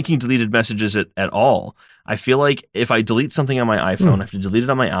syncing deleted messages at all. I feel like if I delete something on my iPhone, I have to delete it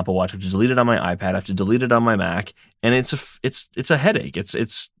on my Apple Watch, I have to delete it on my iPad, I have to delete it on my Mac, and it's a headache.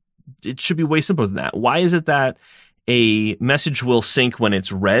 It should be way simpler than that. Why is it that a message will sync when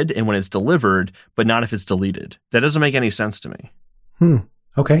it's read and when it's delivered, but not if it's deleted? That doesn't make any sense to me.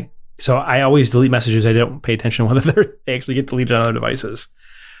 Okay. So I always delete messages. I don't pay attention to whether they actually get deleted on other devices.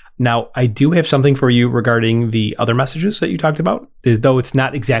 Now, I do have something for you regarding the other messages that you talked about, though it's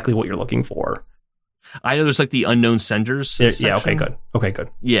not exactly what you're looking for. I know there's like the unknown senders. Yeah. Okay, good.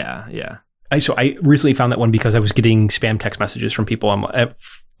 Yeah. So I recently found that one because I was getting spam text messages from people. I'm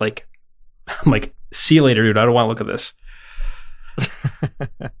like, see you later, dude. I don't want to look at this.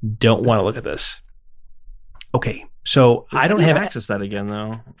 Don't want to look at this. Okay. So I don't have access that again,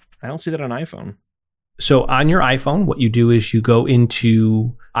 though. I don't see that on iPhone. So on your iPhone, what you do is you go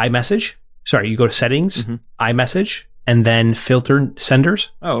into iMessage. Sorry, you go to settings, iMessage, and then filter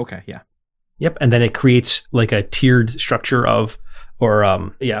senders. Oh, okay. Yeah. Yep. And then it creates like a tiered structure a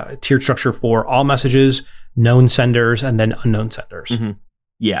tiered structure for all messages, known senders, and then unknown senders. Mm-hmm.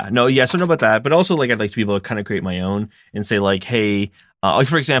 Yeah. No, yes, I know about that. But also, like, I'd like to be able to kind of create my own and say, like, hey, like,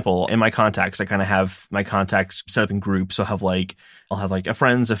 for example, in my contacts, I kind of have my contacts set up in groups. So I'll have like a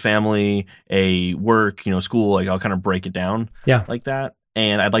friends, a family, a work, school. Like, I'll kind of break it down like that.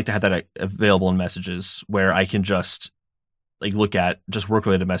 And I'd like to have that available in messages where I can just like look at just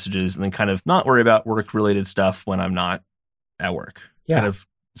work-related messages and then kind of not worry about work-related stuff when I'm not at work. Yeah. Kind of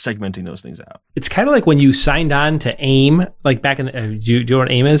segmenting those things out. It's kind of like when you signed on to AIM, like back in the, do you know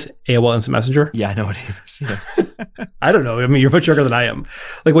what AIM is? AOL Instant Messenger? Yeah, I know what AIM is. Yeah. I don't know. I mean, you're much younger than I am.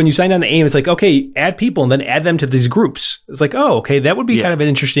 Like when you signed on to AIM, it's like, okay, add people and then add them to these groups. It's like, oh, okay, that would be kind of an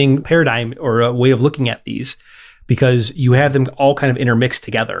interesting paradigm or a way of looking at these because you have them all kind of intermixed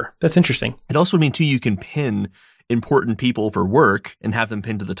together. That's interesting. It also would mean, too, you can pin important people for work and have them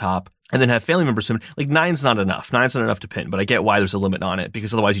pinned to the top and then have family members pinned. Like 9's not enough. 9's not enough to pin, but I get why there's a limit on it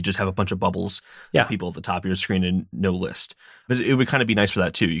because otherwise you just have a bunch of bubbles, people at the top of your screen and no list. But it would kind of be nice for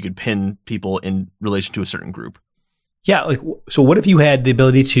that too. You could pin people in relation to a certain group. Yeah. Like, so what if you had the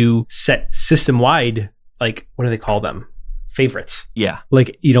ability to set system-wide, like, what do they call them? Favorites. Yeah.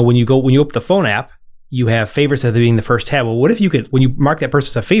 Like, when you open the phone app, you have favorites as being the first tab. Well, what if you could, when you mark that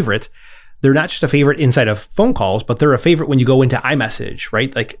person as a favorite, they're not just a favorite inside of phone calls, but they're a favorite when you go into iMessage,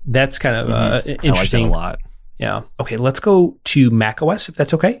 right? Like that's kind of interesting. I like that a lot. Yeah. Okay, let's go to macOS if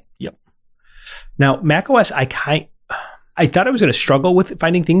that's okay. Yep. Now, macOS, I thought I was going to struggle with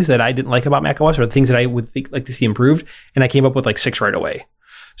finding things that I didn't like about macOS or things that I would like to see improved, and I came up with like 6 right away.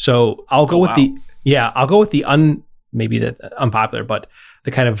 So I'll go with maybe the unpopular, but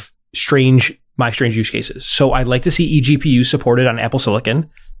the kind of strange use cases. So I'd like to see eGPU supported on Apple Silicon.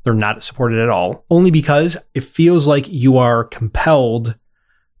 They're not supported at all, only because it feels like you are compelled,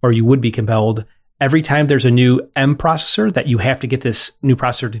 or you would be compelled, every time there's a new M processor that you have to get this new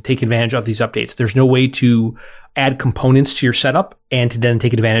processor to take advantage of these updates. There's no way to add components to your setup and to then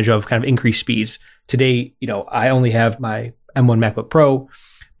take advantage of kind of increased speeds. Today, I only have my M1 MacBook Pro,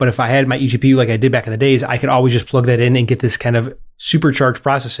 but if I had my eGPU like I did back in the days, I could always just plug that in and get this kind of supercharged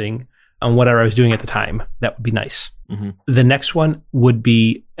processing on whatever I was doing at the time. That would be nice. Mm-hmm. The next one would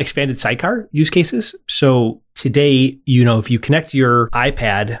be expanded sidecar use cases. So today, if you connect your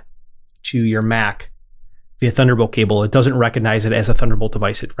iPad to your Mac via Thunderbolt cable, it doesn't recognize it as a Thunderbolt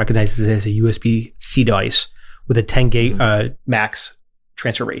device. It recognizes it as a USB-C device with a 10 gig max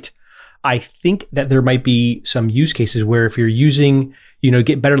transfer rate. I think that there might be some use cases where if you're using,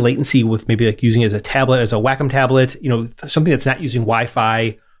 get better latency with maybe like using it as a tablet, as a Wacom tablet, something that's not using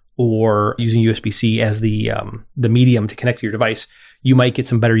Wi-Fi or using USB-C as the medium to connect to your device, you might get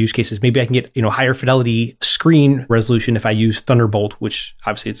some better use cases. Maybe I can get, higher fidelity screen resolution if I use Thunderbolt, which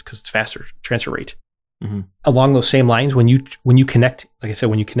obviously it's because it's faster transfer rate. Mm-hmm. Along those same lines, when you connect, like I said,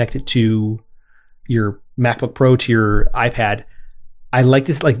 when you connect it to your MacBook Pro to your iPad, I like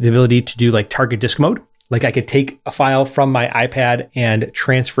this, like the ability to do like target disk mode. Like I could take a file from my iPad and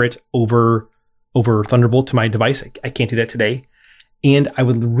transfer it over Thunderbolt to my device. I can't do that today. And I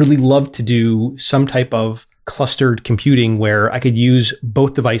would really love to do some type of clustered computing where I could use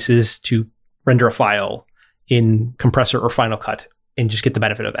both devices to render a file in Compressor or Final Cut and just get the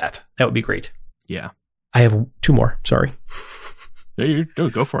benefit of that. That would be great. Yeah. I have 2 more. Sorry.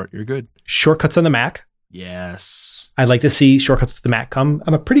 Go for it. You're good. Shortcuts on the Mac. Yes. I'd like to see shortcuts to the Mac come.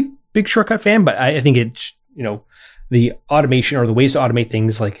 I'm a pretty big shortcut fan, but I think it's, the automation or the ways to automate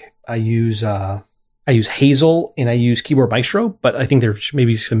things, like I use Hazel and I use Keyboard Maestro, but I think there's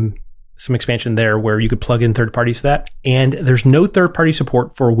maybe some expansion there where you could plug in third parties to that. And there's no third party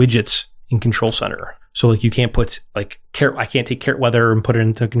support for widgets in Control Center. So like you can't put like I can't take Carrot Weather and put it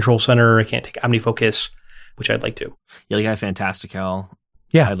into Control Center. I can't take OmniFocus, which I'd like to. Yeah, like I have Fantastical.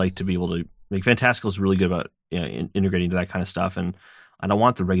 Yeah. I'd like to be able to make Fantastical is really good about integrating to that kind of stuff. And I don't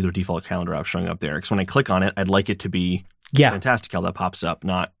want the regular default calendar app showing up there, because when I click on it, I'd like it to be Fantastical that pops up,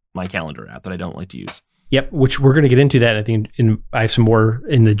 not my calendar app that I don't like to use. Yep, which we're going to get into that. I think I have some more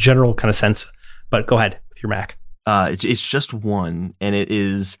in the general kind of sense, but go ahead with your Mac. It's just one, and it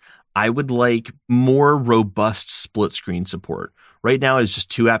is, I would like more robust split screen support. Right now it's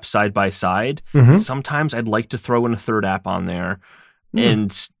just 2 apps side by side. Mm-hmm. Sometimes I'd like to throw in a third app on there,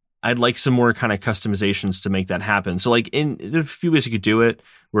 and I'd like some more kind of customizations to make that happen. So like there's a few ways you could do it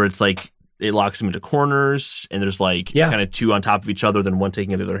where it's like it locks them into corners and there's like kind of 2 on top of each other, then one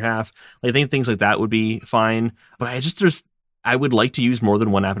taking the other half. Like, I think things like that would be fine. But I would like to use more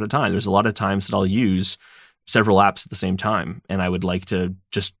than one app at a time. There's a lot of times that I'll use several apps at the same time, and I would like to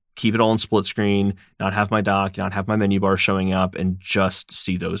just keep it all in split screen, not have my dock, not have my menu bar showing up, and just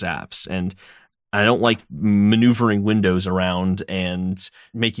see those apps. And I don't like maneuvering windows around and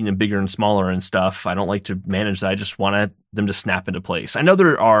making them bigger and smaller and stuff. I don't like to manage that. I just want them to snap into place. I know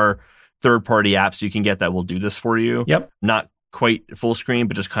there are third-party apps you can get that will do this for you. Yep. Not quite full screen,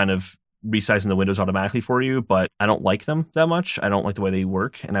 but just kind of resizing the windows automatically for you. But I don't like them that much. I don't like the way they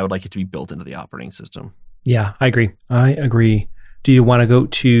work, and I would like it to be built into the operating system. Yeah, I agree. Do you want to go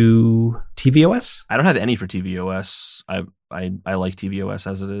to tvOS? I don't have any for tvOS. I like tvOS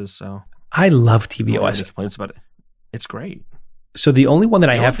as it is, so... I love tvOS. tvOS. Any complaints about it? It's great. So the only one that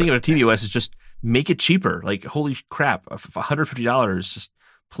I have thinking about tvOS is just make it cheaper. Like, holy crap, $150. Just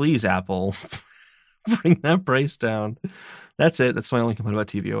please, Apple, bring that price down. That's it. That's my only complaint about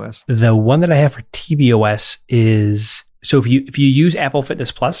tvOS. The one that I have for tvOS is, so if you use Apple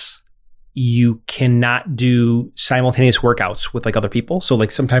Fitness Plus, you cannot do simultaneous workouts with like other people. So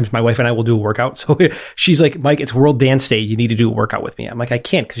like sometimes my wife and I will do a workout. So she's like, Mike, it's World Dance Day. You need to do a workout with me. I'm like, I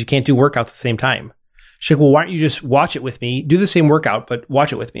can't, because you can't do workouts at the same time. She's like, well, why don't you just watch it with me? Do the same workout, but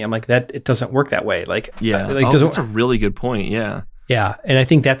watch it with me. I'm like, it doesn't work that way. Like, that's a really good point. Yeah. Yeah. And I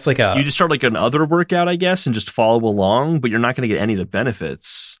think that's like you just start like another workout, I guess, and just follow along, but you're not going to get any of the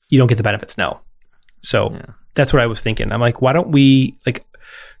benefits. You don't get the benefits. No. So that's what I was thinking. I'm like, why don't we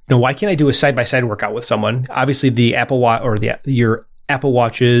why can't I do a side-by-side workout with someone? Obviously, the Apple Watch or your Apple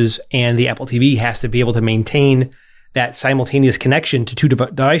Watches and the Apple TV has to be able to maintain that simultaneous connection to two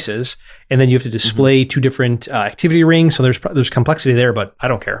devices, and then you have to display two different activity rings. So there's complexity there, but I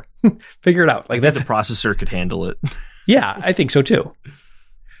don't care. Figure it out. Like that, the processor could handle it. Yeah, I think so too.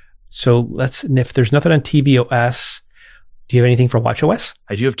 So if there's nothing on tvOS, do you have anything for watchOS?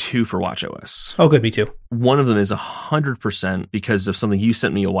 I do have 2 for watchOS. Oh, good. Me too. One of them is 100% because of something you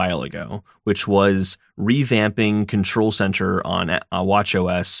sent me a while ago, which was revamping Control Center on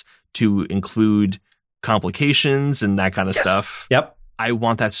watchOS to include complications and that kind of stuff. Yep. I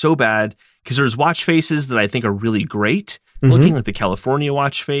want that so bad because there's watch faces that I think are really great, looking like the California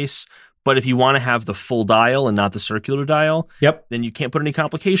watch face. But if you want to have the full dial and not the circular dial, then you can't put any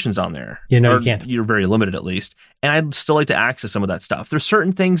complications on there. You can't. You're very limited, at least. And I'd still like to access some of that stuff. There's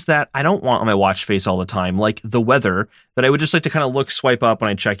certain things that I don't want on my watch face all the time, like the weather, that I would just like to kind of swipe up when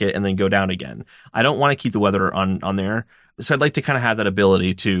I check it and then go down again. I don't want to keep the weather on there. So I'd like to kind of have that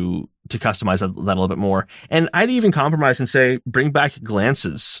ability to customize that a little bit more. And I'd even compromise and say, bring back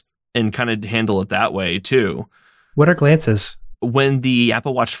glances and kind of handle it that way too. What are glances? When the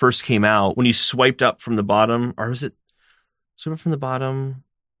Apple Watch first came out, when you swiped up from the bottom, or was it swipe up from the bottom?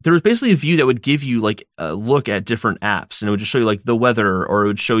 There was basically a view that would give you like a look at different apps, and it would just show you like the weather, or it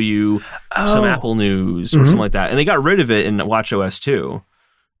would show you some Apple news or something like that. And they got rid of it in watchOS 2.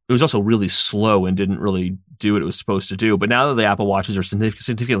 It was also really slow and didn't really do what it was supposed to do. But now that the Apple Watches are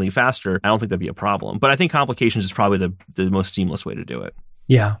significantly faster, I don't think that'd be a problem. But I think complications is probably the most seamless way to do it.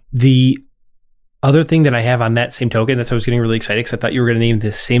 Yeah. The other thing that I have on that same token, that's why I was getting really excited because I thought you were going to name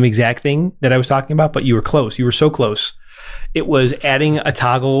the same exact thing that I was talking about, but you were close. You were so close. It was adding a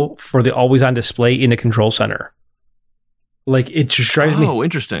toggle for the always on display in the Control Center. Like it just drives me. Oh,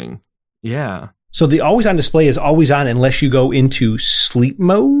 interesting. Yeah. So the always on display is always on unless you go into sleep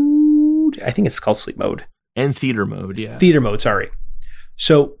mode. I think it's called sleep mode. And theater mode, yeah. Theater mode, sorry.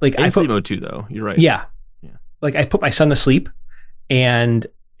 So like and sleep mode too, though. You're right. Yeah. Like I put my son to sleep and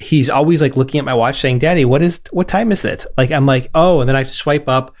he's always like looking at my watch saying, Daddy, what time is it? Like, I'm like, oh, and then I have to swipe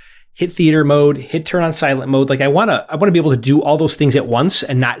up, hit theater mode, hit turn on silent mode. Like I want to be able to do all those things at once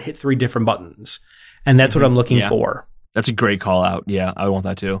and not hit 3 different buttons. And that's what I'm looking for. That's a great call out. Yeah. I want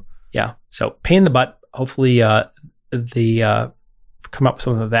that too. Yeah. So pain in the butt. Hopefully, the come up with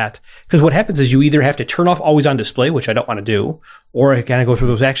something like that. Because what happens is you either have to turn off always on display, which I don't want to do, or I kind of go through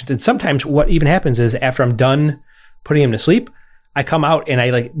those actions. And sometimes what even happens is after I'm done putting him to sleep, I come out and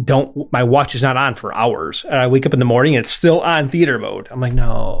I my watch is not on for hours. And I wake up in the morning and it's still on theater mode. I'm like,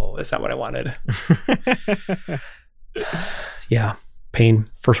 no, that's not what I wanted. Yeah. Pain,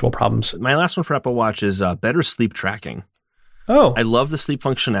 first world problems. My last one for Apple Watch is better sleep tracking. Oh. I love the sleep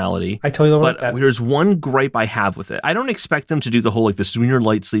functionality. I totally love that. But there's one gripe I have with it. I don't expect them to do the whole, like, this is when you're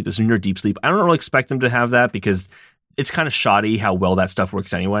light sleep, this is when you're deep sleep. I don't really expect them to have that because it's kind of shoddy how well that stuff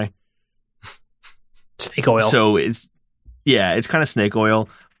works anyway. Snake oil. So it's kind of snake oil.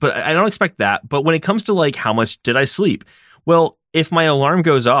 But I don't expect that. But when it comes to, like, how much did I sleep? Well, if my alarm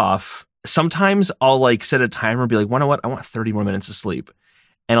goes off, sometimes I'll, like, set a timer and be like, you know what? I want 30 more minutes of sleep.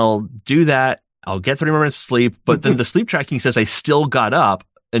 And I'll do that. I'll get 30 more minutes of sleep, but then the sleep tracking says I still got up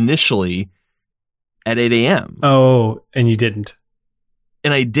initially at 8 a.m. Oh, and you didn't.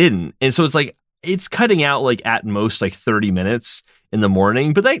 And I didn't. And so it's like, it's cutting out like at most like 30 minutes in the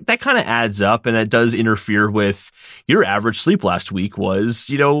morning, but that kind of adds up and it does interfere with your average sleep last week was,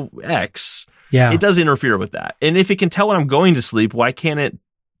 X. Yeah. It does interfere with that. And if it can tell when I'm going to sleep, why can't it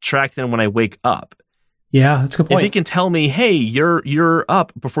track then when I wake up? Yeah, that's a good point. If it can tell me, hey, you're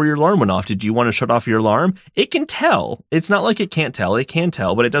up before your alarm went off. Did you want to shut off your alarm? It can tell. It's not like it can't tell. It can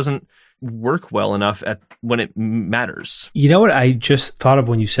tell, but it doesn't work well enough when it matters. You know what I just thought of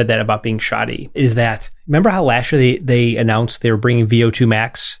when you said that about being shoddy is that, remember how last year they announced they were bringing VO2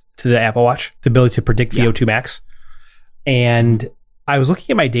 Max to the Apple Watch, the ability to predict VO2 Max? And I was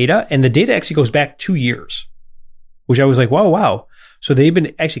looking at my data, and the data actually goes back 2 years, which I was like, wow. So they've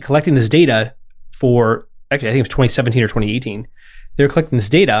been actually collecting this data for, actually, I think it was 2017 or 2018. They're collecting this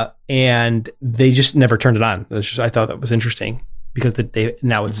data and they just never turned it on. I thought that was interesting because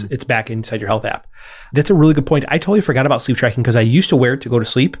now it's back inside your health app. That's a really good point. I totally forgot about sleep tracking because I used to wear it to go to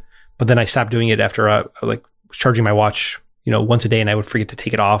sleep, but then I stopped doing it after I was charging my watch, once a day, and I would forget to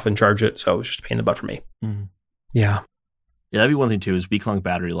take it off and charge it. So it was just a pain in the butt for me. Mm-hmm. Yeah. Yeah, that'd be one thing too, is week-long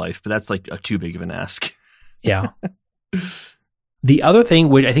battery life, but that's like too big of an ask. Yeah. The other thing,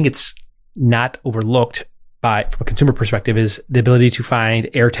 which I think it's not overlooked from a consumer perspective, is the ability to find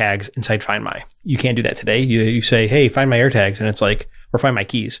AirTags inside Find My. You can't do that today. You say, hey, find my AirTags, and it's like, or find my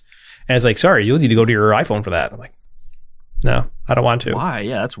keys. And it's like, sorry, you'll need to go to your iPhone for that. I'm like, no, I don't want to. Why?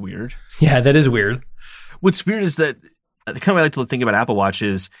 Yeah, that's weird. Yeah, that is weird. What's weird is that the kind of way I like to think about Apple Watch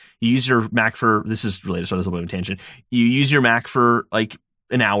is you use your Mac for, this is related, so this is a little bit of a tangent. You use your Mac for like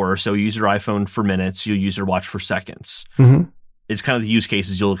an hour or so. You use your iPhone for minutes. You'll use your watch for seconds. Mm-hmm. It's kind of the use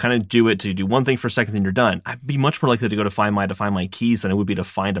cases. You'll kind of do it to do one thing for a second, then you're done. I'd be much more likely to go to find my keys than it would be to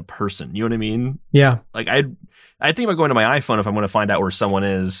find a person. You know what I mean? Yeah. Like I think about going to my iPhone if I'm going to find out where someone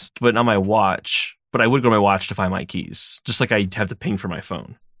is, but not my watch. But I would go to my watch to find my keys, just like I have the ping for my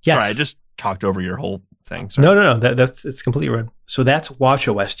phone. Yes. Sorry, I just talked over your whole thing. Sorry. No. It's completely right. So that's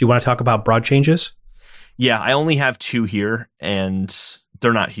watchOS. Do you want to talk about broad changes? Yeah, I only have 2 here, and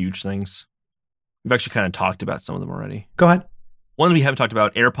they're not huge things. We've actually kind of talked about some of them already. Go ahead. One we haven't talked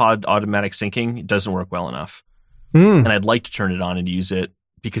about, AirPod automatic syncing, it doesn't work well enough. And And I'd like to turn it on and use it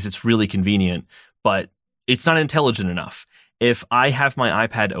because it's really convenient, but it's not intelligent enough. If I have my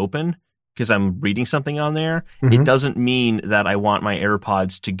iPad open because I'm reading something on there, it doesn't mean that I want my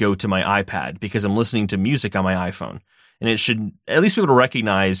AirPods to go to my iPad because I'm listening to music on my iPhone. And it should at least be able to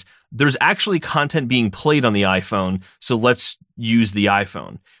recognize there's actually content being played on the iPhone, so let's use the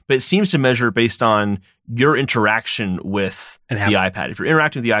iPhone. But it seems to measure based on your interaction with the iPad. If you're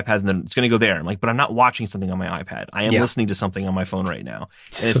interacting with the iPad, then it's going to go there. I'm like, but I'm not watching something on my iPad. I am listening to something on my phone right now.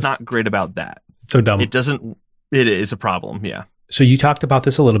 And it's not great about that. So dumb. It is a problem, yeah. So you talked about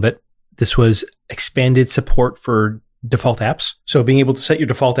this a little bit. This was expanded support for default apps. So being able to set your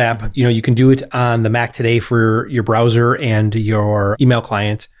default app, you can do it on the Mac today for your browser and your email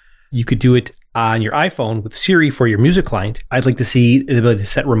client. You could do it on your iPhone with Siri for your music client. I'd like to see the ability to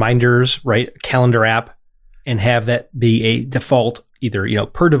set reminders, right? Calendar app, and have that be a default either,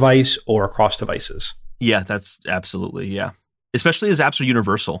 per device or across devices. Yeah, that's absolutely, yeah. Especially as apps are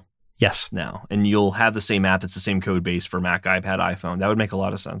universal. Yes. Now, and you'll have the same app that's the same code base for Mac, iPad, iPhone. That would make a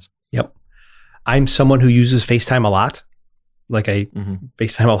lot of sense. Yep. I'm someone who uses FaceTime a lot. Like I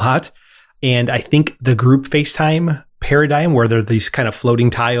FaceTime a lot. And I think the group FaceTime paradigm where there are these kind of floating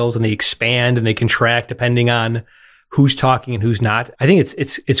tiles and they expand and they contract depending on who's talking and who's not. I think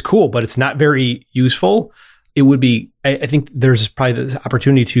it's cool, but it's not very useful. It would be, I think there's probably this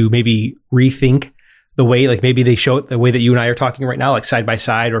opportunity to maybe rethink the way, like maybe they show it the way that you and I are talking right now, like side by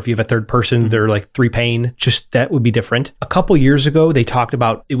side, or if you have a third person, they're like 3 pane, just that would be different. A couple years ago, they talked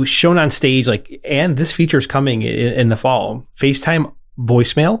about, it was shown on stage, like, and this feature is coming in the fall, FaceTime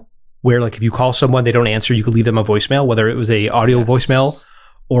voicemail, where like if you call someone, they don't answer, you could leave them a voicemail, whether it was a audio voicemail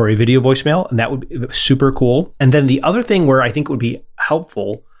or a video voicemail, and that would be super cool. And then the other thing where I think would be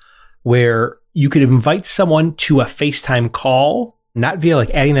helpful, where you could invite someone to a FaceTime call, not via like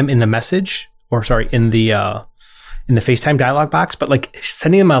adding them in the message, or sorry, in the FaceTime dialog box, but like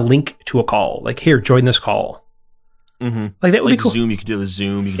sending them a link to a call, like here, join this call. Like that would be cool. Zoom, you could do it with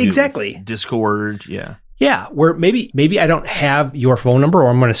Zoom. You could exactly. Do it with Discord, yeah. Yeah, where maybe I don't have your phone number, or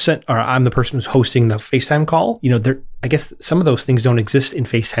I'm the person who's hosting the FaceTime call. I guess some of those things don't exist in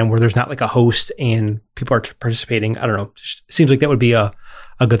FaceTime where there's not like a host and people are participating. I don't know. Just seems like that would be a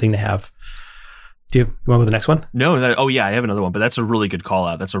good thing to have. Do you want to go with the next one? No. I have another one, but that's a really good call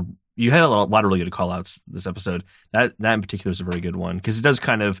out. You had a lot of really good call outs this episode. That in particular is a very good one because it does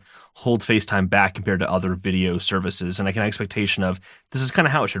kind of hold FaceTime back compared to other video services. And like an expectation of this is kind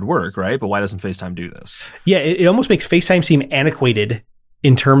of how it should work, right? But why doesn't FaceTime do this? Yeah, it almost makes FaceTime seem antiquated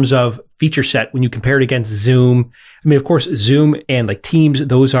in terms of feature set when you compare it against Zoom. I mean, of course, Zoom and like Teams,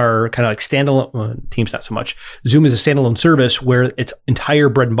 those are kind of like standalone. Teams, not so much. Zoom is a standalone service where its entire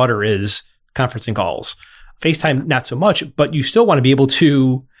bread and butter is conferencing calls. FaceTime, not so much, but you still want to be able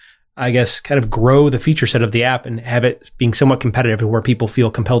to, I guess, kind of grow the feature set of the app and have it being somewhat competitive where people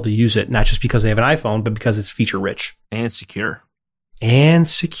feel compelled to use it, not just because they have an iPhone, but because it's feature rich. And secure.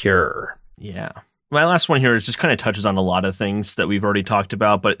 Yeah. My last one here is just kind of touches on a lot of things that we've already talked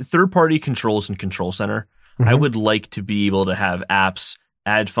about, but third-party controls in Control Center. I would like to be able to have apps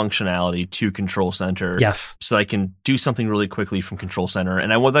add functionality to Control Center. Yes. So that I can do something really quickly from Control Center.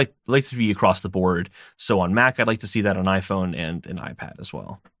 And I would like to be across the board. So on Mac, I'd like to see that on iPhone and an iPad as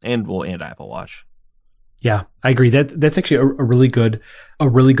well. And Apple Watch. Yeah, I agree. That's actually a really good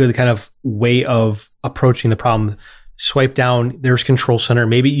kind of way of approaching the problem. Swipe down, there's Control Center.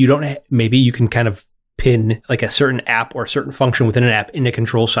 Maybe you can kind of pin like a certain app or a certain function within an app into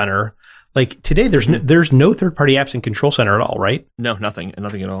Control Center. Like today, there's no third-party apps in Control Center at all, right? No, nothing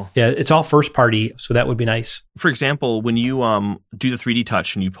at all. Yeah, it's all first-party, so that would be nice. For example, when you do the 3D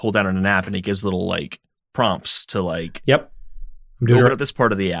touch and you pull down on an app and it gives little like prompts to like, yep, I'm doing open up this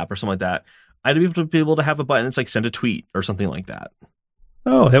part of the app or something like that. I'd be able to have a button that's like send a tweet or something like that.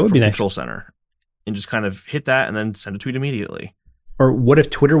 Oh, that would be nice. Control Center, and just kind of hit that and then send a tweet immediately. Or what if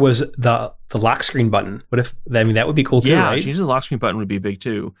Twitter was the lock screen button? What if, I mean, that would be cool too, Yeah, right? changing the lock screen button would be big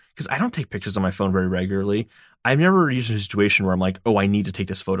too. Because I don't take pictures on my phone very regularly. I've never used a situation where I'm like, oh, I need to take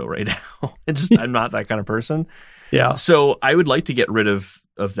this photo right now. I'm not that kind of person. Yeah. So I would like to get rid of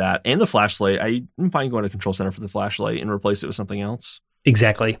that and the flashlight. I'm fine going to Control Center for the flashlight and replace it with something else.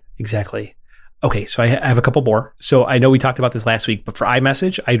 Exactly. Okay, so I have a couple more. So I know we talked about this last week, but for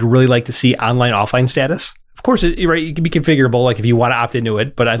iMessage, I'd really like to see online offline status. Of course, it can be configurable, like if you want to opt into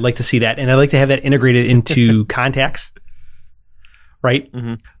it, but I'd like to see that. And I'd like to have that integrated into contacts, right?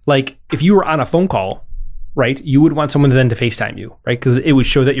 Mm-hmm. Like if you were on a phone call, right, you would want someone then to FaceTime you, right? Because it would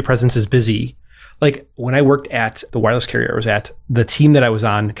show that your presence is busy. Like when I worked at the wireless carrier I was at, the team that I was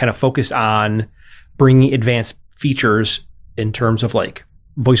on kind of focused on bringing advanced features in terms of like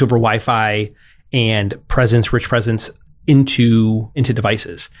voice over Wi-Fi and rich presence into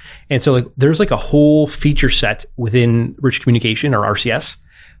devices. And so like there's like a whole feature set within Rich Communication or RCS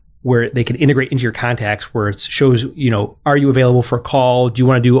where they can integrate into your contacts where it shows, are you available for a call? Do you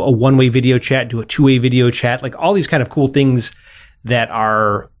want to do a one-way video chat? Do a two-way video chat? Like all these kind of cool things that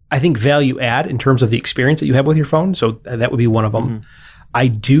are, I think, value add in terms of the experience that you have with your phone. So that would be one of them. Mm-hmm. I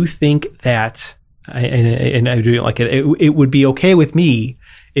do think that, and I do like it, it would be okay with me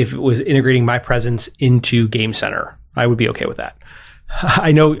if it was integrating my presence into Game Center. I would be okay with that.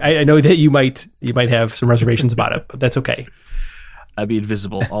 I know that you might have some reservations about it, but that's okay. I'd be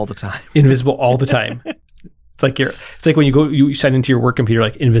invisible all the time. Invisible all the time. It's like when you sign into your work computer,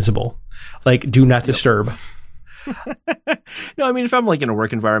 like invisible, like do not disturb. No, I mean, if I'm like in a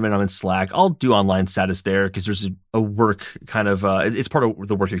work environment, I'm in Slack, I'll do online status there because there's a work kind of, it's part of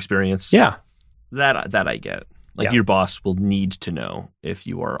the work experience. Yeah. That I get. Like your boss will need to know if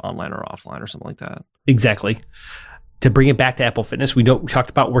you are online or offline or something like that. Exactly. To bring it back to Apple Fitness, we talked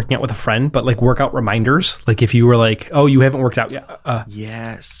about working out with a friend, but like workout reminders, like if you were like, oh, you haven't worked out yet.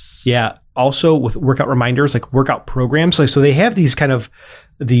 Yes. Yeah. Also with workout reminders, like workout programs. Like, so they have these kind of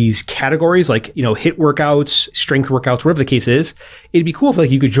these categories, like, HIIT workouts, strength workouts, whatever the case is. It'd be cool if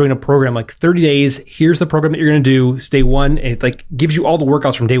like you could join a program, like 30 days. Here's the program that you're going to do. It's day one. And it like gives you all the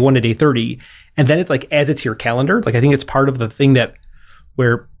workouts from day 1 to day 30. And then it like adds it to your calendar. Like I think it's part of the thing that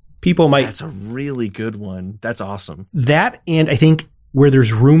where people might. That's a really good one. That's awesome. That, and I think where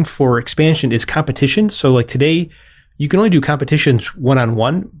there's room for expansion is competition. So like today, you can only do competitions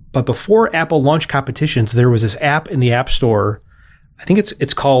one-on-one, but before Apple launched competitions, there was this app in the App Store. I think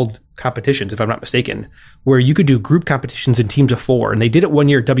it's called Competitions, if I'm not mistaken, where you could do group competitions in teams of 4. And they did it one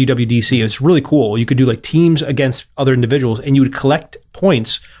year at WWDC. It's really cool. You could do like teams against other individuals and you would collect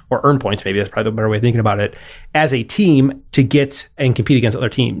points or earn points. Maybe that's probably the better way of thinking about it as a team to get and compete against other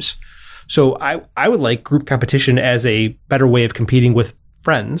teams. So I would like group competition as a better way of competing with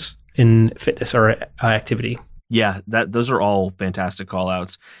friends in fitness or activity. Yeah, those are all fantastic call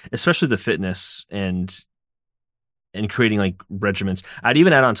outs, especially the fitness and creating like regimens. I'd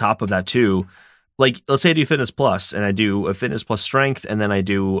even add on top of that too, like let's say I do Fitness Plus and I do a Fitness Plus Strength and then I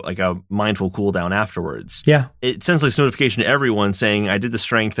do like a mindful cool down afterwards. Yeah. It sends this notification to everyone saying I did the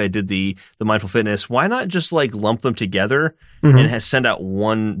strength, I did the mindful fitness. Why not just like lump them together and send out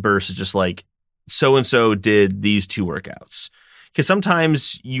one burst of just like so-and-so did these 2 workouts. Because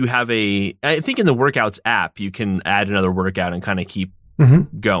sometimes you have I think in the workouts app, you can add another workout and kind of keep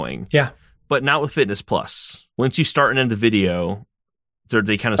going. Yeah. But not with Fitness Plus. Once you start and end the video,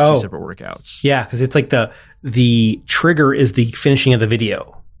 they kind of 2 separate workouts. Yeah, because it's like the trigger is the finishing of the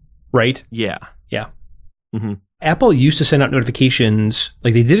video, right? Yeah. Yeah. Mm-hmm. Apple used to send out notifications,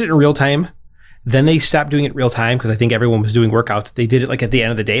 like they did it in real time. Then they stopped doing it real time because I think everyone was doing workouts. They did it like at the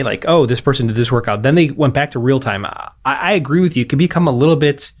end of the day, like, oh, this person did this workout. Then they went back to real time. I agree with you. It could become a little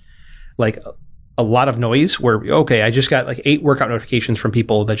bit like a lot of noise where, okay, I just got like 8 workout notifications from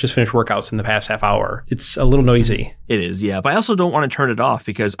people that just finished workouts in the past half hour. It's a little noisy. It is, yeah. But I also don't want to turn it off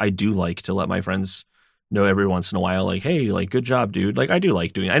because I do like to let my friends know every once in a while, like, hey, like, good job, dude. Like, I do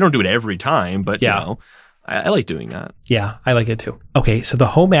like doing it. I don't do it every time, but, I like doing that. Yeah, I like it too. Okay, so the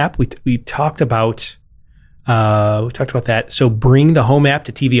Home app, we talked about that. So bring the Home app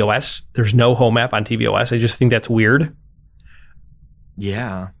to tvOS. There's no Home app on tvOS. I just think that's weird.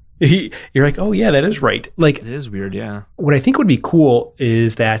 Yeah. You're like, oh yeah, that is right. Like, it is weird, yeah. What I think would be cool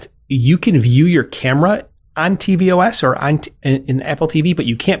is that you can view your camera on tvOS or in Apple TV, but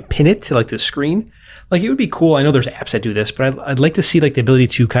you can't pin it to like the screen. Like, it would be cool. I know there's apps that do this, but I'd like to see like the ability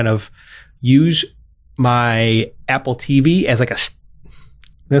to kind of use my Apple TV as like I'm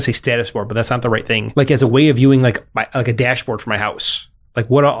going to say status board, but that's not the right thing. Like as a way of viewing like a dashboard for my house. Like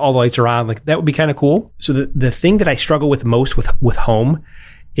what all the lights are on. Like that would be kind of cool. So the thing that I struggle with most with Home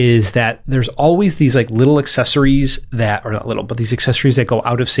is that there's always these like little accessories that are not little, but these accessories that go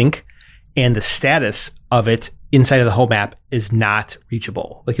out of sync, and the status of it inside of the home app is not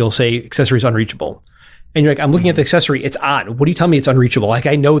reachable. Like you'll say accessories unreachable. And you're like, I'm looking at the accessory. It's on. What do you tell me it's unreachable? Like,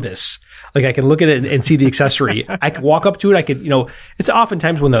 I know this. Like, I can look at it and see the accessory. I can walk up to it. I could, it's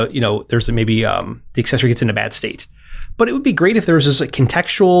oftentimes when there's maybe the accessory gets in a bad state. But it would be great if there was this like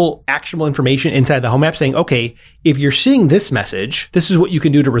contextual, actionable information inside the home app saying, okay, if you're seeing this message, this is what you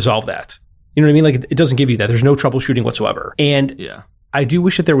can do to resolve that. You know what I mean? Like, it doesn't give you that. There's no troubleshooting whatsoever. And yeah, I do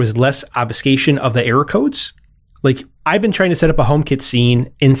wish that there was less obfuscation of the error codes. Like, I've been trying to set up a HomeKit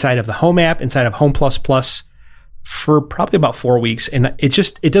scene inside of the Home app, inside of Home++, for probably about 4 weeks, and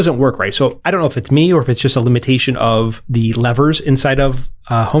it doesn't work right. So I don't know if it's me or if it's just a limitation of the levers inside of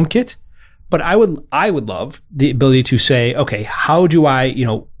HomeKit. But I would love the ability to say, okay, how do I,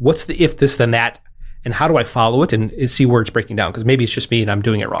 what's the if this then that, and how do I follow it and see where it's breaking down? Because maybe it's just me and I'm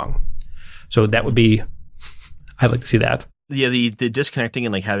doing it wrong. So that would be, I'd like to see that. Yeah, the disconnecting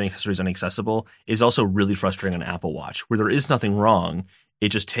and like having accessories inaccessible is also really frustrating on Apple Watch, where there is nothing wrong.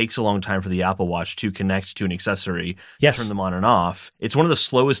 It just takes a long time for the Apple Watch to connect to an accessory, yes, turn them on and off. It's one of the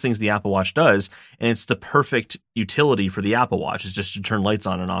slowest things the Apple Watch does, and it's the perfect utility for the Apple Watch is just to turn lights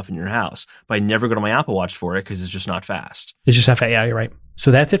on and off in your house. But I never go to my Apple Watch for it because it's just not fast. It's just not fast. Yeah, you're right.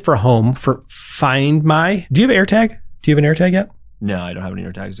 So that's it for home. For Find My, do you have an AirTag? Do you have an AirTag yet? No, I don't have any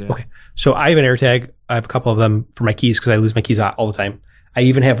AirTags yet. Okay. So I have an AirTag. I have a couple of them for my keys because I lose my keys all the time. I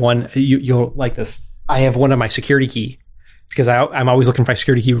even have one. You'll like this. I have one on my security key because I'm always looking for my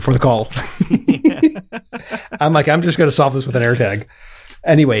security key before the call. I'm like, I'm just going to solve this with an AirTag.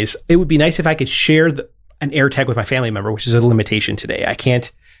 Anyways, it would be nice if I could share an AirTag with my family member, which is a limitation today. I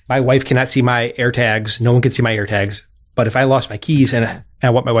can't. My wife cannot see my AirTags. No one can see my AirTags. But if I lost my keys and I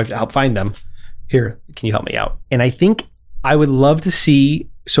want my wife to help find them, here, can you help me out? And I think I would love to see,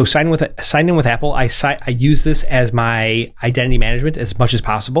 so sign in with Apple. I use this as my identity management as much as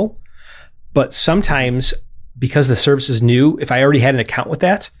possible. But sometimes, because the service is new, if I already had an account with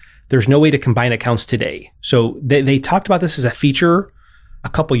that, there's no way to combine accounts today. So they talked about this as a feature a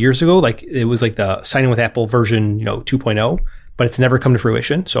couple years ago. Like it was like the sign in with Apple version, 2.0, but it's never come to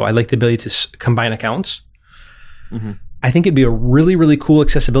fruition. So I like the ability to combine accounts. Mm-hmm. I think it'd be a really, really cool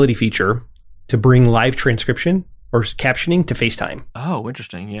accessibility feature to bring live transcription or captioning to FaceTime. Oh,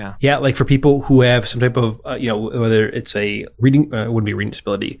 interesting. Yeah. Yeah. Like for people who have some type of, whether it's a reading, it wouldn't be a reading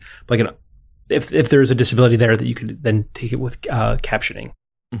disability, but like if there's a disability there that you could then take it with captioning.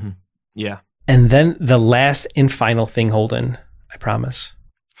 Mm-hmm. Yeah. And then the last and final thing, Holden, I promise.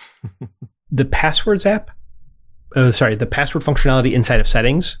 The passwords app, the password functionality inside of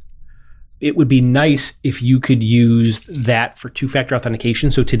settings. It would be nice if you could use that for two-factor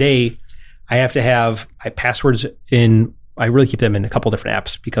authentication. So today, I have to have my passwords I really keep them in a couple different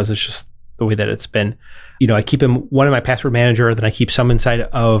apps because it's just the way that it's been. I keep them one in my password manager, then I keep some inside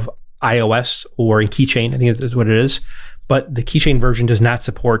of iOS or in Keychain. I think that's what it is. But the Keychain version does not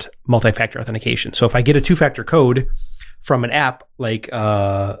support multi-factor authentication. So if I get a two-factor code from an app like,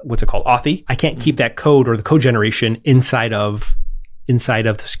 what's it called? Authy, I can't keep that code or the code generation inside of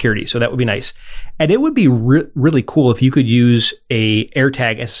the security. So that would be nice. And it would be really cool if you could use a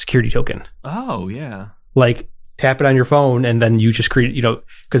AirTag as a security token. Oh, yeah. Like tap it on your phone and then you just create,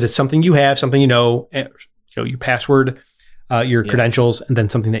 because it's something you have, something you password, your credentials, and then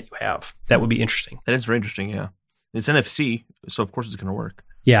something that you have. That would be interesting. That is very interesting, yeah. It's NFC, so of course it's going to work.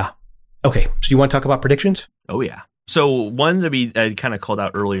 Yeah. Okay. So you want to talk about predictions? Oh, yeah. So one that we kind of called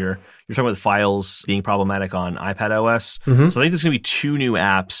out earlier, you're talking about the files being problematic on iPadOS. Mm-hmm. So I think there's going to be 2 new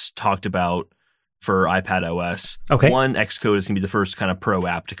apps talked about for iPadOS. Okay. One, Xcode, is going to be the first kind of pro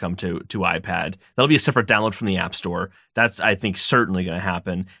app to come to iPad. That'll be a separate download from the App Store. That's, I think, certainly going to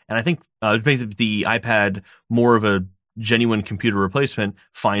happen. And I think it makes the iPad more of a genuine computer replacement.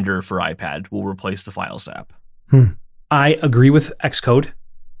 Finder for iPad will replace the Files app. I agree with Xcode.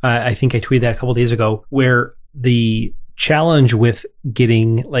 I think I tweeted that a couple days ago, where the challenge with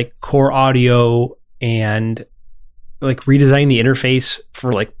getting like core audio and like redesigning the interface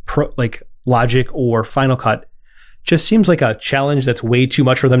for like Logic or Final Cut just seems like a challenge that's way too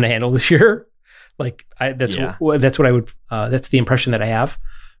much for them to handle this year. That's what I would. That's the impression that I have.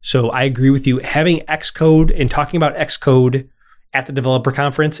 So I agree with you. Having Xcode and talking about Xcode at the developer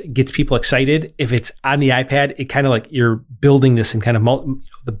conference gets people excited. If it's on the iPad, it kind of like you're building this in kind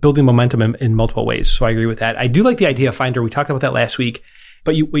of building momentum in multiple ways. So I agree with that. I do like the idea of Finder. We talked about that last week,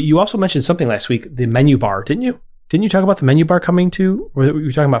 but you also mentioned something last week, the menu bar, didn't you? Didn't you talk about the menu bar coming to, or were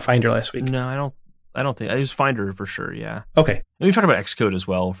you talking about Finder last week? No, I don't think. I use Finder for sure, yeah. Okay. And we've talked about Xcode as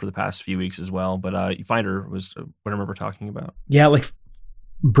well for the past few weeks as well, but Finder was what I remember talking about. Yeah, like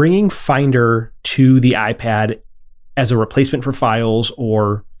bringing Finder to the iPad as a replacement for Files,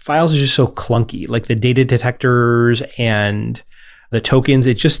 or Files is just so clunky, like the data detectors and the tokens.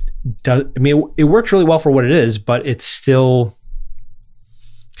 It just does. I mean, it works really well for what it is, but it's still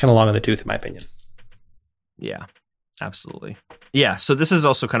kind of long in the tooth, in my opinion. Yeah, absolutely. Yeah. So this is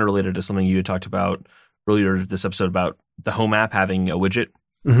also kind of related to something you had talked about earlier this episode about the Home app having a widget.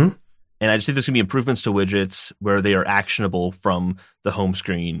 Mm-hmm. And I just think there's going to be improvements to widgets where they are actionable from the home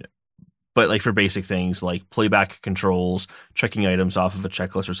screen. But like for basic things like playback controls, checking items off of a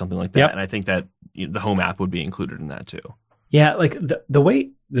checklist or something like that. Yep. And I think that the Home app would be included in that too. Yeah, like the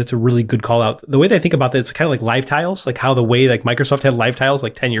way, that's a really good call out. The way that I think about that, it's kind of like live tiles, like how the way like Microsoft had live tiles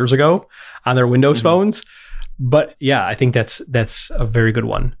like 10 years ago on their Windows phones. But yeah, I think that's a very good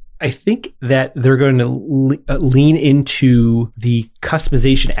one. I think that they're going to lean into the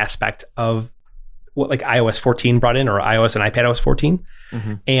customization aspect of what like iOS 14 brought in, or iOS and iPadOS 14.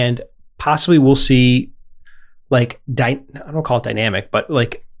 And possibly we'll see like, I don't call it dynamic, but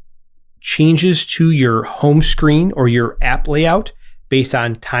like changes to your home screen or your app layout based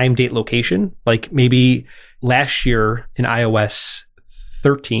on time, date, location. Like maybe last year in iOS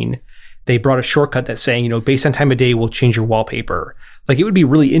 13, they brought a shortcut that's saying, based on time of day, we'll change your wallpaper. Like it would be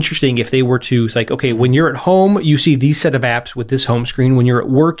really interesting if they were to like, okay, when you're at home, you see these set of apps with this home screen. When you're at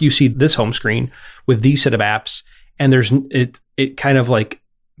work, you see this home screen with these set of apps. And there's, it kind of like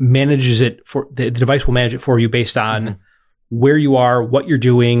manages it for the device will manage it for you based on where you are, what you're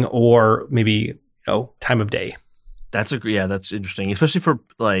doing, or maybe, time of day. That's interesting, especially for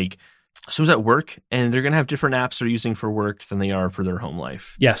like someone's at work and they're going to have different apps they're using for work than they are for their home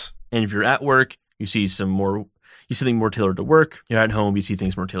life. Yes. And if you're at work, you see something more tailored to work. You're at home, you see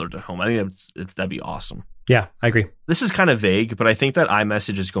things more tailored to home. I think that'd be awesome. Yeah, I agree. This is kind of vague, but I think that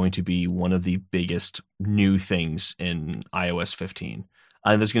iMessage is going to be one of the biggest new things in iOS 15.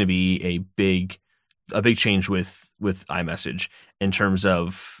 There's going to be a big change with iMessage in terms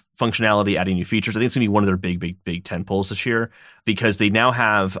of functionality, adding new features. I think it's going to be one of their big tentpoles this year, because they now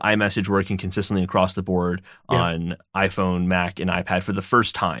have iMessage working consistently across the board on iPhone, Mac, and iPad for the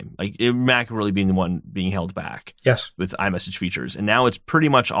first time. Like Mac really being the one being held back with iMessage features. And now it's pretty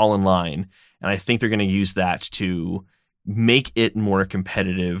much all in line. And I think they're going to use that to make it more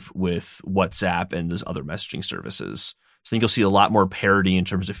competitive with WhatsApp and those other messaging services. So I think you'll see a lot more parity in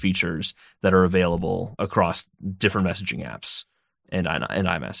terms of features that are available across different messaging apps and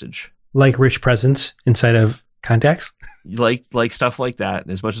iMessage. Like rich presence inside of contacts? Like stuff like that,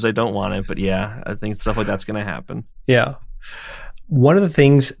 as much as I don't want it. But yeah, I think stuff like that's going to happen. Yeah. One of the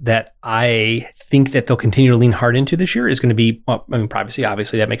things that I think that they'll continue to lean hard into this year is going to be, privacy,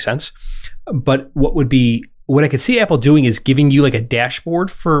 obviously, that makes sense. But what I could see Apple doing is giving you like a dashboard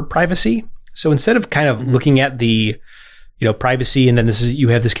for privacy. So instead of kind of looking at the privacy, and then you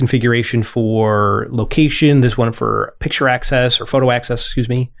have this configuration for location, this one for picture access or photo access,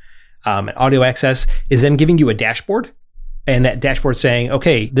 and audio access, is them giving you a dashboard, and that dashboard saying,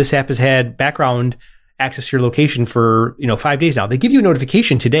 okay, this app has had background access to your location for 5 days now. They give you a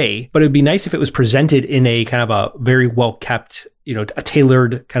notification today, but it would be nice if it was presented in a kind of a very well kept, a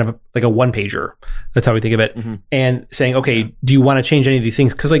tailored kind of like a one pager. That's how we think of it. And saying, okay, do you want to change any of these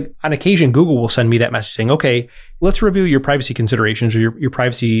things? Because like on occasion, Google will send me that message saying, okay, let's review your privacy considerations or your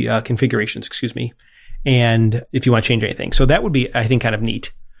privacy configurations, and if you want to change anything. So that would be, I think, kind of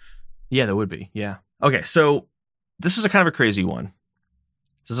neat. Yeah, that would be. Yeah. Okay, so this is a kind of a crazy one.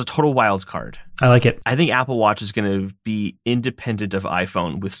 This is a total wild card. I like it. I think Apple Watch is going to be independent of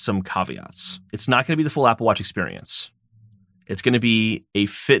iPhone with some caveats. It's not going to be the full Apple Watch experience. It's going to be a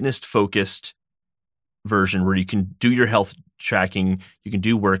fitness-focused version where you can do your health tracking, you can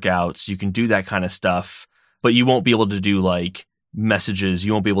do workouts, you can do that kind of stuff, but you won't be able to do like messages.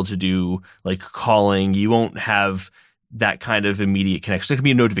 You won't be able to do like calling. You won't have that kind of immediate connection. It's going to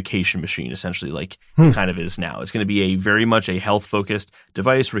be a notification machine, essentially, like it kind of is now. It's going to be very much a health-focused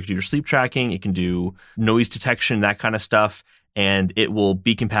device where you can do your sleep tracking, it can do noise detection, that kind of stuff, and it will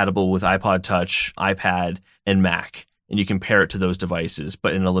be compatible with iPod Touch, iPad, and Mac. And you can pair it to those devices,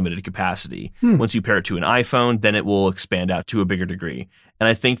 but in a limited capacity. Once you pair it to an iPhone, then it will expand out to a bigger degree. And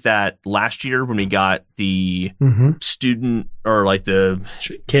I think that last year when we got the student or like the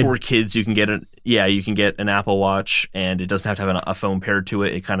kid for kids, you can get an Apple Watch, and it doesn't have to have a phone paired to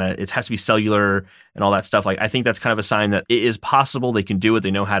it. It has to be cellular and all that stuff. Like I think that's kind of a sign that it is possible. They can do it.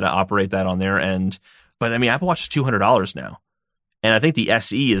 They know how to operate that on their end. But I mean, Apple Watch is $200 now, and I think the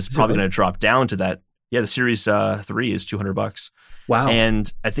SE is probably going to drop down to that. Yeah, the Series 3 is $200. Wow.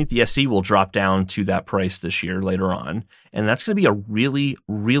 And I think the SE will drop down to that price this year later on. And that's going to be a really,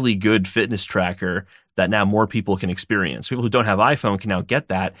 really good fitness tracker that now more people can experience. People who don't have iPhone can now get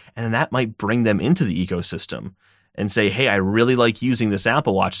that, and then that might bring them into the ecosystem and say, hey, I really like using this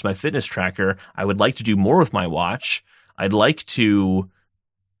Apple Watch as my fitness tracker. I would like to do more with my watch. I'd like to,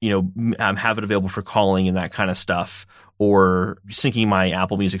 have it available for calling and that kind of stuff, or syncing my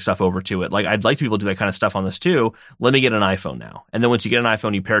Apple Music stuff over to it. Like, I'd like to be able to do that kind of stuff on this too. Let me get an iPhone now. And then once you get an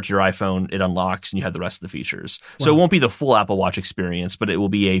iPhone, you pair it to your iPhone, it unlocks and you have the rest of the features. Wow. So it won't be the full Apple Watch experience, but it will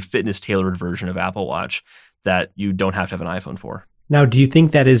be a fitness tailored version of Apple Watch that you don't have to have an iPhone for. Now, do you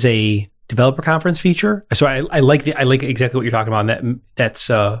think that is a developer conference feature? So I like exactly what you're talking about. That's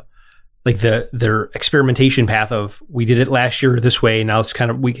like their experimentation path of, we did it last year this way. Now it's kind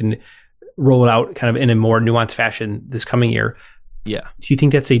of, we can roll it out kind of in a more nuanced fashion this coming year. Yeah. Do you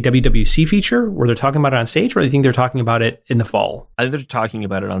think that's a WWC feature where they're talking about it on stage, or do you think they're talking about it in the fall? I think they're talking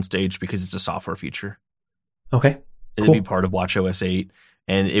about it on stage because it's a software feature. Okay. It'd be part of watchOS 8,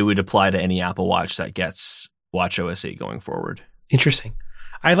 and it would apply to any Apple Watch that gets watchOS 8 going forward. Interesting.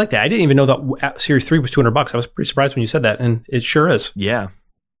 I like that. I didn't even know that Series 3 was $200. I was pretty surprised when you said that, and it sure is. Yeah.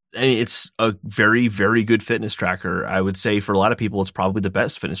 And it's a very, very good fitness tracker. I would say for a lot of people, it's probably the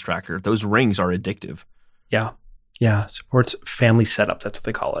best fitness tracker. Those rings are addictive. Yeah. Yeah. Supports family setup. That's what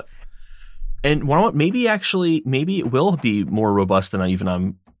they call it. And you know what? Maybe it will be more robust than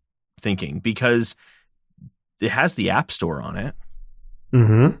I'm thinking, because it has the App Store on it.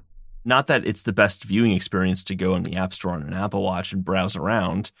 Mm-hmm. Not that it's the best viewing experience to go in the App Store on an Apple Watch and browse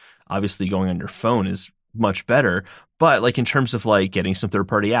around. Obviously, going on your phone is much better. But like in terms of like getting some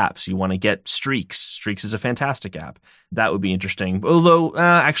third-party apps, you want to get Streaks. Streaks is a fantastic app. That would be interesting. Although,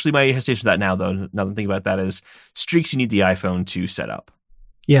 actually, my hesitation with that now that I'm thinking about that is Streaks, you need the iPhone to set up.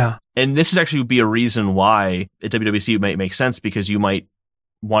 Yeah. And this would actually be a reason why at WWDC might make sense, because you might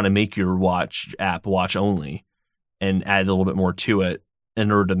want to make your watch app watch only and add a little bit more to it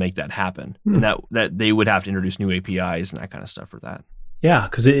in order to make that happen. And that they would have to introduce new APIs and that kind of stuff for that. Yeah,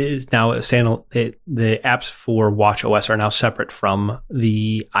 because it is now the apps for watchOS are now separate from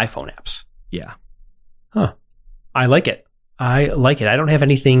the iPhone apps. Yeah. Huh. I like it. I don't have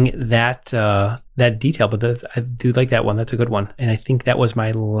anything that detailed, but I do like that one. That's a good one. And I think that was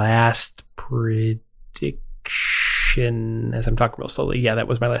my last prediction as I'm talking real slowly. Yeah, that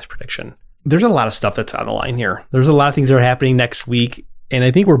was my last prediction. There's a lot of stuff that's on the line here. There's a lot of things that are happening next week, and I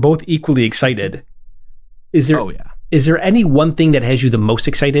think we're both equally excited. Is there any one thing that has you the most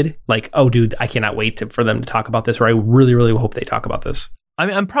excited? Like, oh, dude, I cannot wait for them to talk about this, or I really, really hope they talk about this. I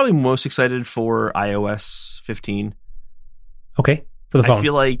mean, I'm probably most excited for iOS 15. Okay, for the phone. I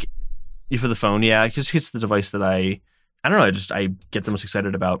feel like for the phone, yeah, because it's the device that I don't know, I get the most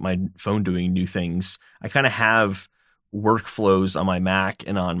excited about my phone doing new things. I kind of have workflows on my Mac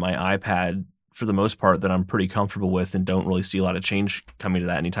and on my iPad for the most part that I'm pretty comfortable with and don't really see a lot of change coming to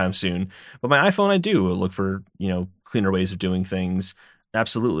that anytime soon. But my iPhone, I do look for, cleaner ways of doing things.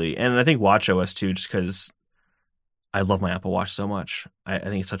 Absolutely. And I think watchOS too, just because I love my Apple Watch so much. I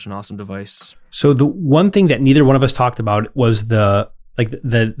think it's such an awesome device. So the one thing that neither one of us talked about was the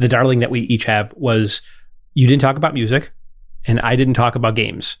darling that we each have was, you didn't talk about music and I didn't talk about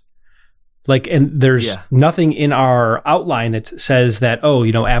games. And there's nothing in our outline that says that,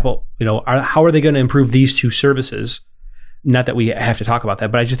 Apple, how are they going to improve these two services? Not that we have to talk about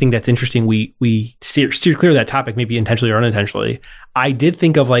that, but I just think that's interesting. We steer clear of that topic, maybe intentionally or unintentionally. I did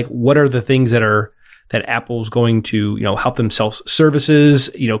think of what are the things that Apple's going to, help them sell services,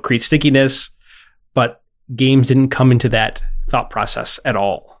 create stickiness, but games didn't come into that thought process at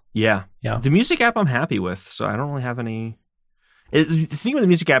all. Yeah. Yeah. The music app I'm happy with, so I don't really have any. The thing with the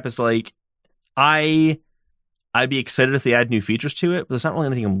music app is I'd be excited if they add new features to it, but there's not really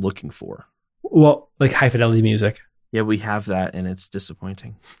anything I'm looking for. Well, like high fidelity music. Yeah, we have that, and it's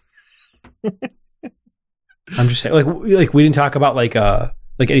disappointing. I'm just saying, we didn't talk about any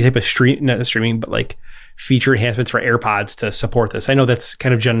type of not streaming, but feature enhancements for AirPods to support this. I know that's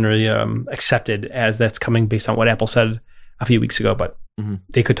kind of generally accepted as that's coming based on what Apple said a few weeks ago, but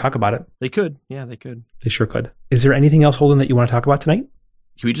they could talk about it. They could. Yeah, they could. They sure could. Is there anything else, Holden, that you want to talk about tonight?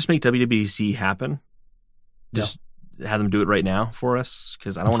 Can we just make WWDC happen? Just have them do it right now for us,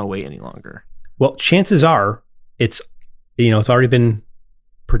 because I don't want to wait any longer. Well, chances are it's already been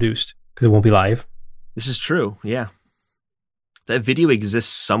produced because it won't be live. This is true. Yeah. That video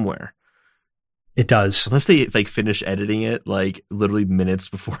exists somewhere. It does. Unless they finish editing it literally minutes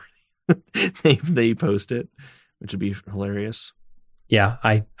before they post it, which would be hilarious. Yeah,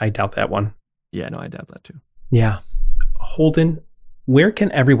 I doubt that one. Yeah, no, I doubt that too. Yeah. Holden, where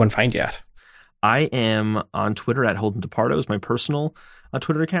can everyone find you at? I am on Twitter at Holden DePardo is my personal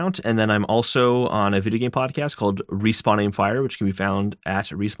Twitter account. And then I'm also on a video game podcast called Respawn Aim Fire, which can be found at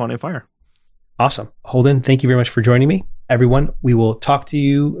Respawn Aim Fire. Awesome. Holden, thank you very much for joining me. Everyone, we will talk to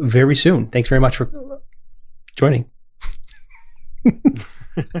you very soon. Thanks very much for joining.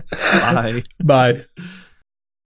 Bye. Bye.